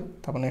बुझेगा।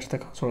 तब नेक्स्ट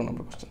देख 16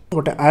 नंबर क्वेश्चन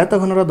गोटे आयत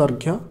घनर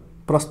दैर्घ्य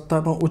प्रस्थ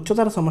और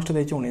उच्चतार समष्टि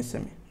देछि 19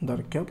 सेमी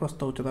दैर्घ्य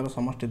प्रस्थ उच्चतार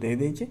समष्टि दे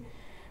देछि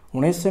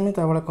 19 सेमी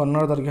ता बेले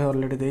कर्ण दैर्घ्य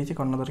ऑलरेडी देछि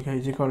कर्ण दैर्घ्य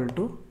इज इक्वल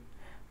टू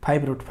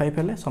 5 रूट 5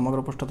 हेले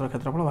समग्र पृष्ठतल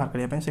क्षेत्रफल बाहर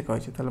करिया पई से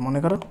कहिछि। ताले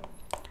मने कर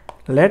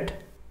लेट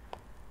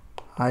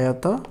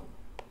आयत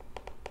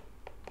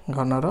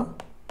घनर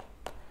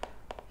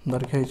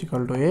दैर्घ्य इज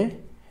इक्वल टू a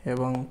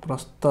एवं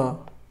प्रस्थ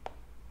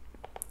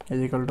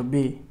इज इक्वल टू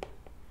b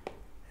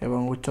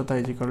एवं उच्चता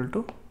इज इक्वल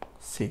टू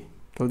c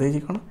तो देछि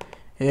कोन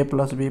a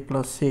plus b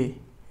plus c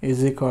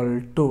is equal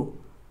to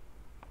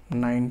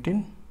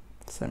 19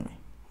 semi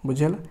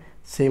बुझेला।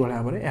 से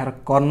भाया भाव यार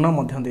कर्ण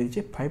मध्य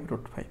देछि 5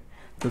 रूट 5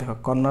 तो देख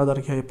कर्ण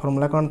दैर्घ्य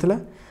फॉर्मूला कौन थिला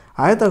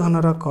आयत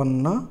घनर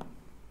कर्ण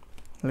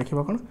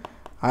लिखिबा कोन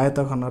आयत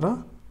घनर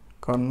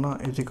कर्ण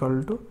is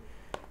equal to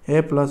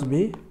a plus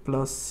b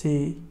plus c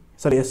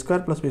sorry a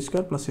square plus b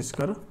square plus c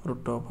square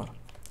root over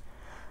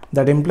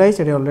that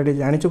implies ये already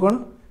जानिछु cone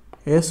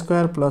a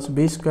square plus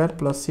b square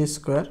plus c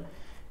square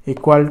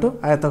equal to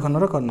आयत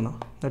घनर कर्ण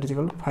that is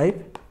equal to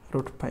 5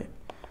 root 5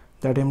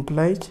 that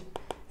implies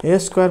a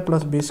square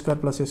plus b square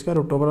plus c square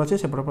root over अच्छे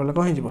सेपट पड़े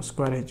कौन हो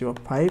square हो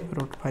 5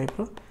 root 5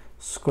 row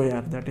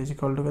square that is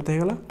equal to केते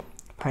होगला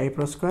 5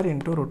 रो square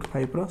into root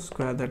 5 row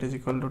square that is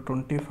equal to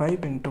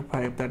 25 into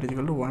 5 that is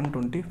equal to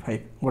 125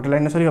 गोटे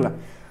line सरी गला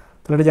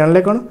तो ये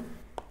जानले कोन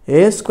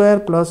a square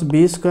plus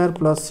b square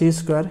plus c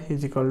square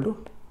is equal to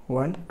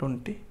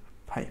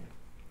 125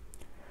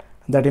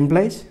 that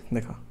implies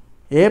देखो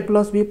a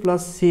plus b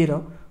plus c row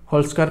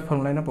whole square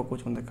formula ना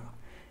पकोछ देखो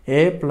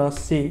a plus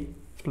c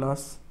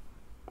plus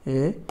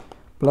a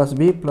plus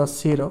b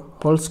plus c row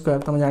whole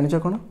square तुम जानिछ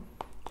कोन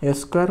a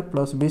square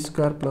plus b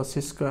square plus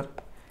c square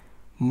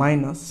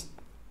minus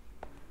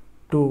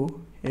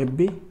 2ab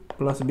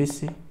plus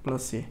bc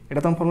plus c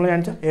एटा तुम formula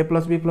जानिछ a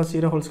plus b plus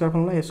c row whole square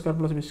formula a square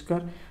plus b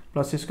square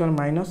plus c square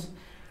minus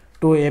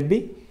 2ab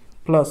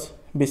plus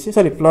bc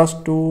sorry plus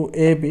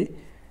 2ab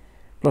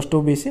plus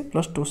 2bc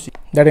plus 2c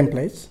that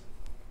implies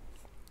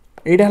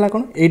एटा हला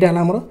कोन एटा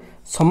हला हमर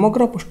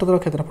समग्र पृष्ठतल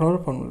क्षेत्रफल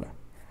formula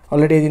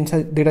already जिनसा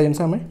data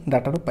जिनसा हमें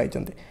data row pi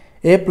चंते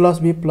a plus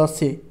b plus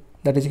c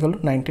that is equal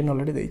to 19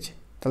 already देछि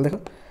चल देखो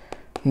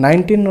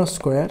 19 रो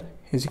square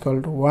is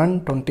equal to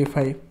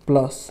 125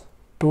 plus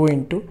 2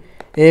 into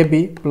ab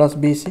plus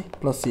bc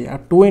plus c uh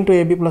 2 into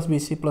ab plus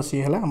bc plus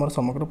c हला हमर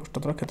समग्र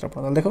पृष्ठतल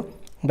क्षेत्रफल देखो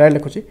direct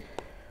लिखुछि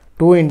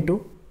 2 into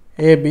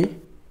ab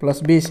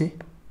plus bc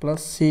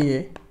plus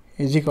ca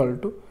is equal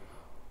to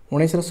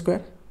 19 row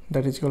square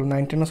that is equal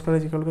 19 square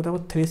is equal to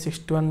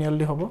 361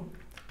 nearly होबो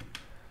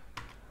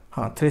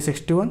हाँ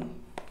 361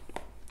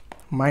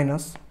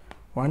 minus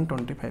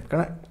 125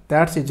 कारण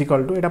that's is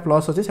equal to Etah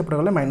plus अछि सेपटे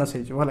गले माइनस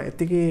हे भला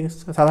एति कि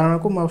साधारण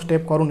को म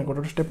स्टेप करूनी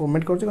गोटे स्टेप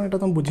ओमिट करछि कारण एटा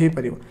तुम बुझी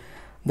परिबो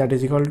दैट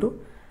इज इक्वल टू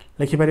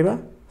लिखि परिबा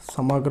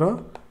समग्र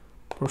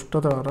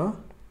पृष्ठतलर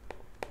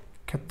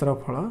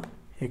क्षेत्रफल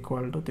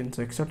equal to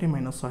 361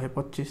 minus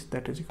 125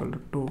 that is equal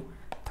to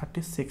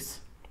 236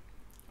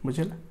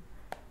 बुझिला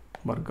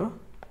वर्ग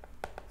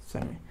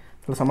सेमी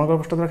तो समग्र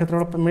पृष्ठतल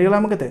क्षेत्रफल मिलला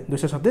हम केते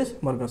 237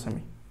 वर्ग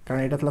सेमी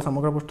कारण यहाँ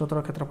समग्र पृष्ठतल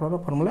क्षेत्रफल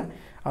फॉर्मूला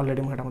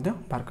ऑलरेडी मुझे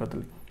बाहर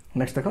करदेली।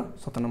 नेक्स्ट देख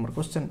 7 नंबर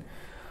क्वेश्चन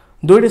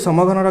दुईटी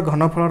समघनर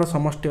घनफलर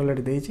समष्टि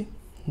ऑलरेडी देछि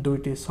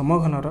दुईटी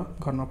समघनर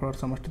घनफलर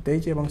समष्टि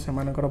देछि एवं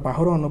सेमानकर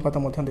बाहुर अनुपात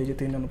मध्य देछि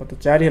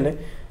 3:4 हेले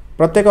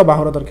प्रत्येक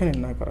बाहुर दैर्घ्य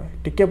निर्णय कर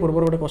टिके पूर्व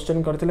गोटे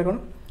क्वेश्चन करथिले कोन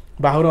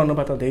बाहुर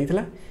अनुपात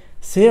देइथिला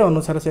से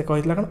अनुसार से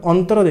कहिथिला कोन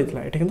अंतर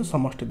देइथिला एठी किंतु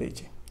समष्टि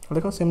देछि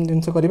देखो सेम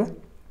जिंस करिबा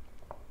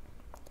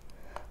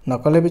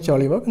नकले भी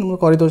चलो कि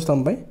करदे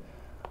तुम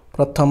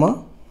प्रथम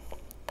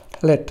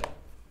लेट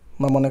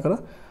मनकर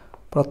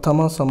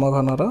प्रथम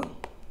समघनर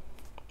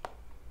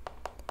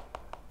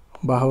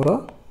बाहुर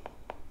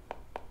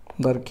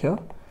दैर्घ्य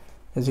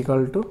इज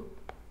इक्वल टू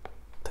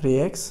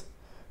 3x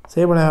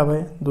से भाव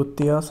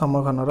द्वितीय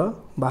समघनर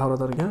बाहुर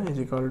दैर्घ्य इज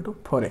इक्वल टू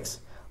 4x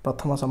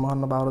प्रथम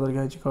समघनर बाहुर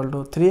दैर्घ्य इज इक्वल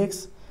टू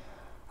 3x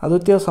आ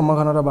द्वितीय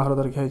समघनर बाहुर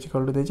दैर्घ्य इज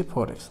इक्वल टू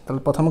 4x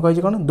प्रथम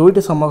कही कौन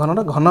दुईटी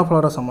समघनर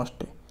घनफलर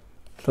समष्टि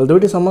तो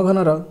दुईटी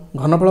समघनर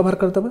घनफल बाहर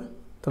करदे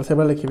तो से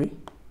लिखी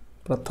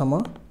प्रथम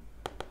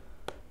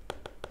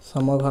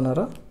समघनर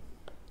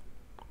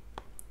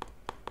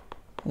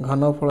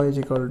घनफल is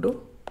equal to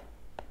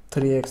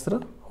 3x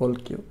whole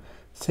cube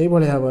से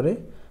भाव में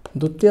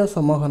द्वितीय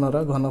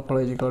समघनर घनफल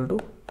is equal to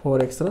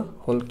 4x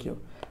whole cube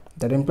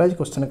that implies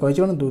question कही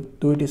कौन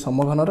दुईटी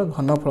समघनर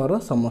घनफलर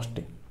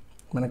समष्टि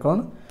माने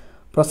कौन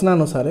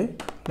प्रश्नानुसार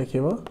लिख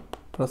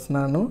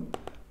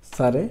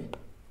प्रश्नानुसार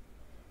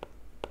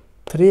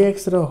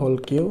 3x whole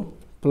cube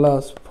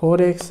plus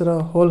 4x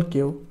whole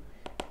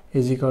cube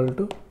is equal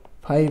to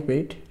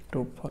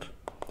 5824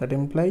 that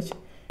implies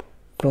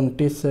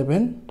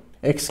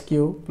 27x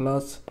cube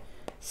plus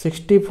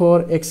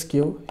 64x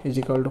cube is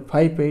equal to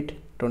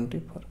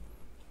 5824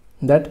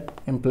 that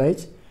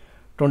implies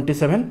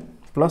 27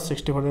 plus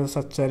 64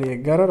 7 4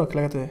 11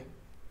 रखला के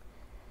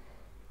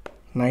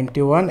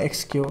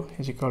 91x cube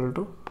is equal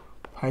to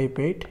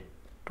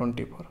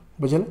 5824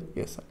 बुझल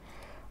yes sir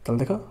तो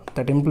देखो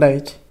that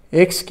implies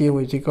x cube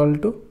is equal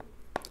to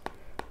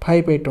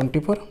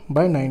 5824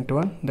 by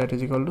 91 that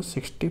is equal to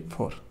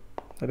 64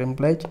 that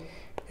implies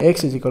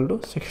x is equal to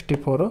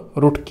 64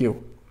 root cube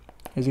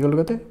is equal to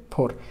कते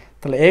 4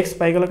 तले x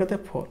पाई गला कते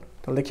 4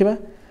 तो देखिबा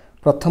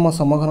प्रथम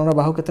समघनर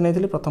बाहु केते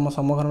नेथिले प्रथम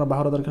समघनर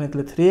बाहुर दैर्घ्य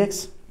नेथिले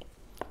 3x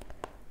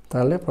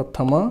ताले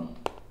प्रथम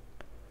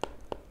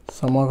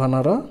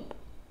समघनर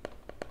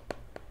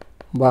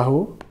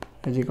बाहु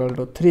is equal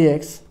to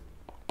 3x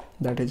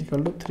that is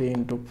equal to 3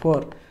 into 4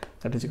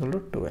 that is equal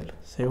to 12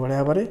 से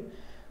भाया बारे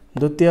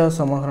द्वितीय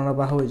समघनर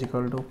बाहु is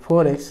equal to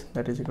 4x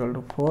that is equal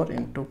to 4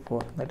 into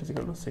 4 that is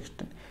equal to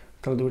 16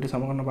 तो दुईटी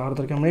समघनर बाहुर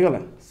दैर्घ्य मिल गला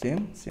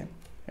सेम सेम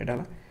एटा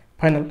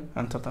फाइनल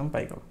आंसर तुम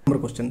पाई गलो number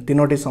question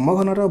तीनोटी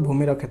समघनर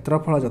भूमिर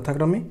क्षेत्रफल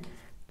यथाक्रमे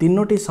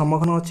तीनोटी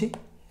समघन अछि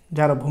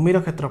जार भूमिर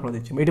क्षेत्रफल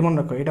देछि एटी मन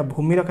रख एटा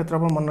भूमिर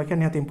क्षेत्रफल मन रखिया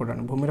निहाती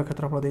इंपोर्टेंट भूमिर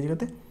क्षेत्रफल देछि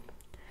कते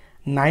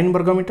 9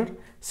 वर्ग मीटर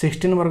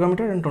 16 वर्ग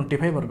मीटर एंड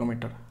 25 वर्ग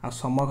मीटर आ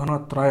समघन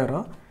त्रयर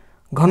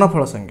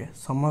घनफल संगे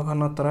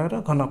समघन त्रयर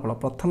घनफल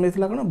प्रथम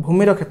देथिला कोन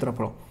भूमिर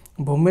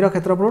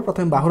क्षेत्रफल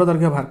प्रथम बाहुर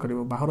दैर्घ्य बाहर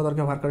करिवो बाहुर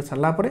दैर्घ्य बाहर कर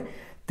साला परे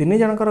तीन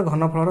जनकर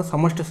घनफलर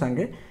समष्टि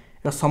संगे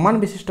एक समान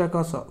विशिष्ट एक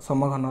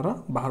समघनर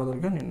बाहुर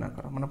दैर्घ्य निर्णय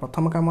कर माने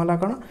प्रथम काम होला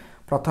कोन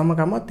प्रथम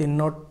काम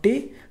तीनोटी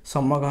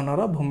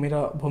समघनर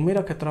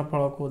भूमिर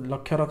क्षेत्रफल को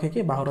लक्ष्य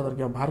रखिकि बाहुर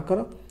दैर्घ्य बाहर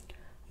कर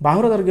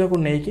बाहुर दैर्घ्य को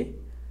नेकी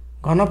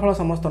घनफल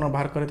समस्त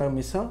बाहर कर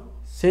मिसाओ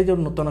से जो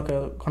नूतन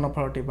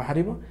घनफलटी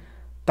बाहर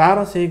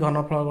तार से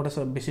घनफल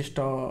गोटे विशिष्ट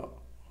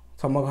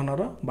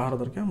समघनर बाहुर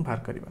दैर्घ्य बाहर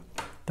करवा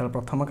तार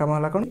प्रथम काम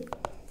है कौन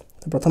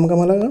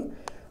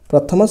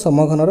प्रथम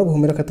समघनर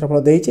भूमिर क्षेत्रफल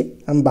देइछि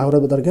हम बाहुर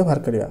दैर्घ्य बाहर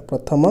करवा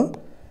प्रथम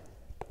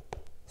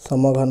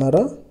समघनर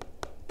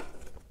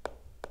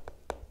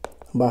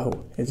बाहु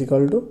is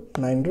equal to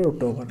 9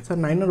 root over sir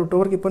 9 root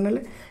over किपर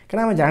नेले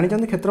कना हम जानि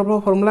चंदी क्षेत्रफल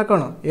formula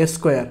cone a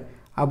square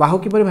uh Bahu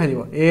keeper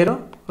बाहरिबो a row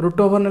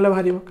root over नेले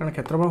बाहरिबो कारण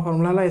क्षेत्रफल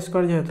फार्मूला हला a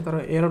स्क्वायर जेहेतु तार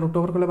a रो रूट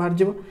ओवर कोले बाहर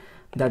जिवो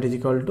दैट इज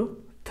इक्वल टू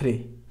 3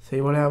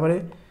 से भाया भाव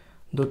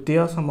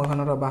द्वितीय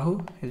समघनर बाहु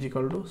is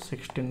equal to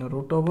 16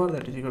 root over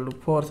that is equal to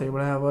 4 से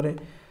भाया भाव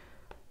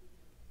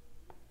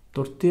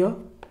तृतीय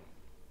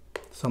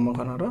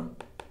समघनर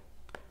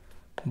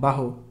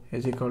बाहु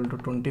is equal to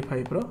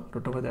 25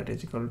 root over that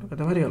is equal to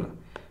केते भारी गला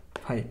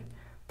 5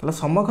 तले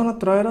समघन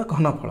त्रयर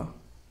घनफल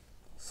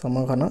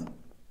समघन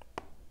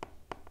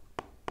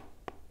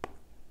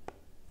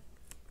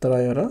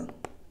त्रयर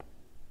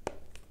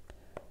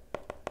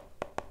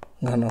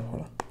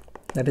घनफल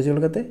दैट इज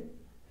इक्वल केते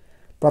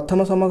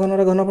प्रथम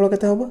समघनर घनफल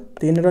केते होबो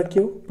 3 र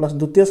क्यूब प्लस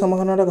द्वितीय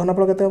समघनर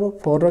घनफल केते होबो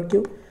 4 र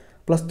क्यूब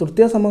प्लस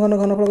तृतीय समघन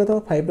घनफल केते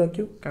होबो 5 र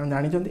क्यूब कारण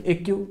जानि चंदी a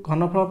cube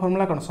घनफल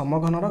formula cone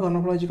समघनर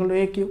घनफल is equal to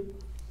a cube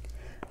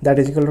that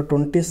is equal to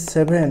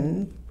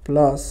 27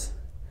 plus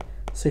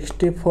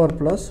 64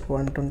 plus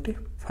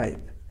 125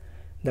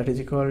 that is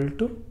equal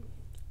to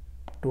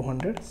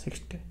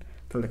 216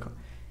 तो देखो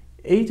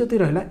एई जति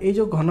रहला ए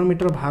जो घन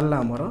मीटर बाहरला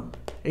हमर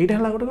एइटा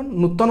हला गोटे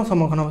नूतन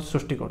समघन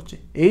सृष्टि करछि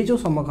एई जो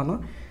समघन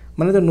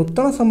माने जो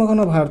नूतन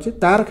समघन बाहरछि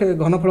तार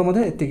घनफल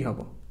मध्ये एतिकी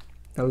हबो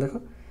तल देखो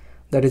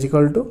that is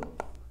equal to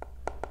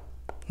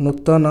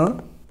Nutan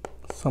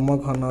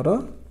समघनर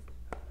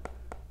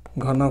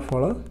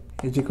घनफल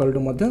is equal to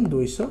मध्ये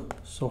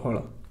 216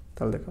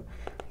 तल देखो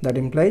that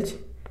implies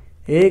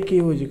a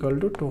cube is equal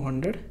to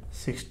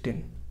 216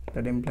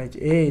 that implies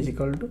a is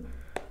equal to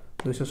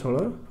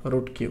 216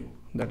 root cube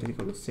that is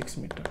equal to 6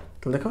 metre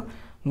तो देखो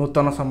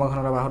नूतन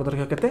समघनर बाहुर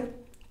दैर्घ्य केते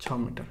 6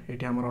 मीटर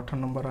एटी हमर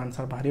 18 नंबर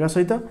आंसर बाहरिबा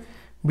सहित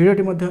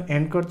भिडियोटी मध्य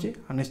and करछि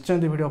निश्चय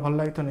वीडियो भल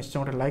लगे तो निश्चय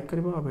गोटे लाइक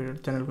करिवो आ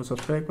चैनल को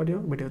सब्सक्राइब करिवो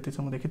वीडियो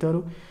समय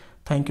देखिथारु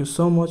thank you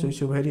so much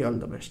wish you very all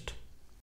the best.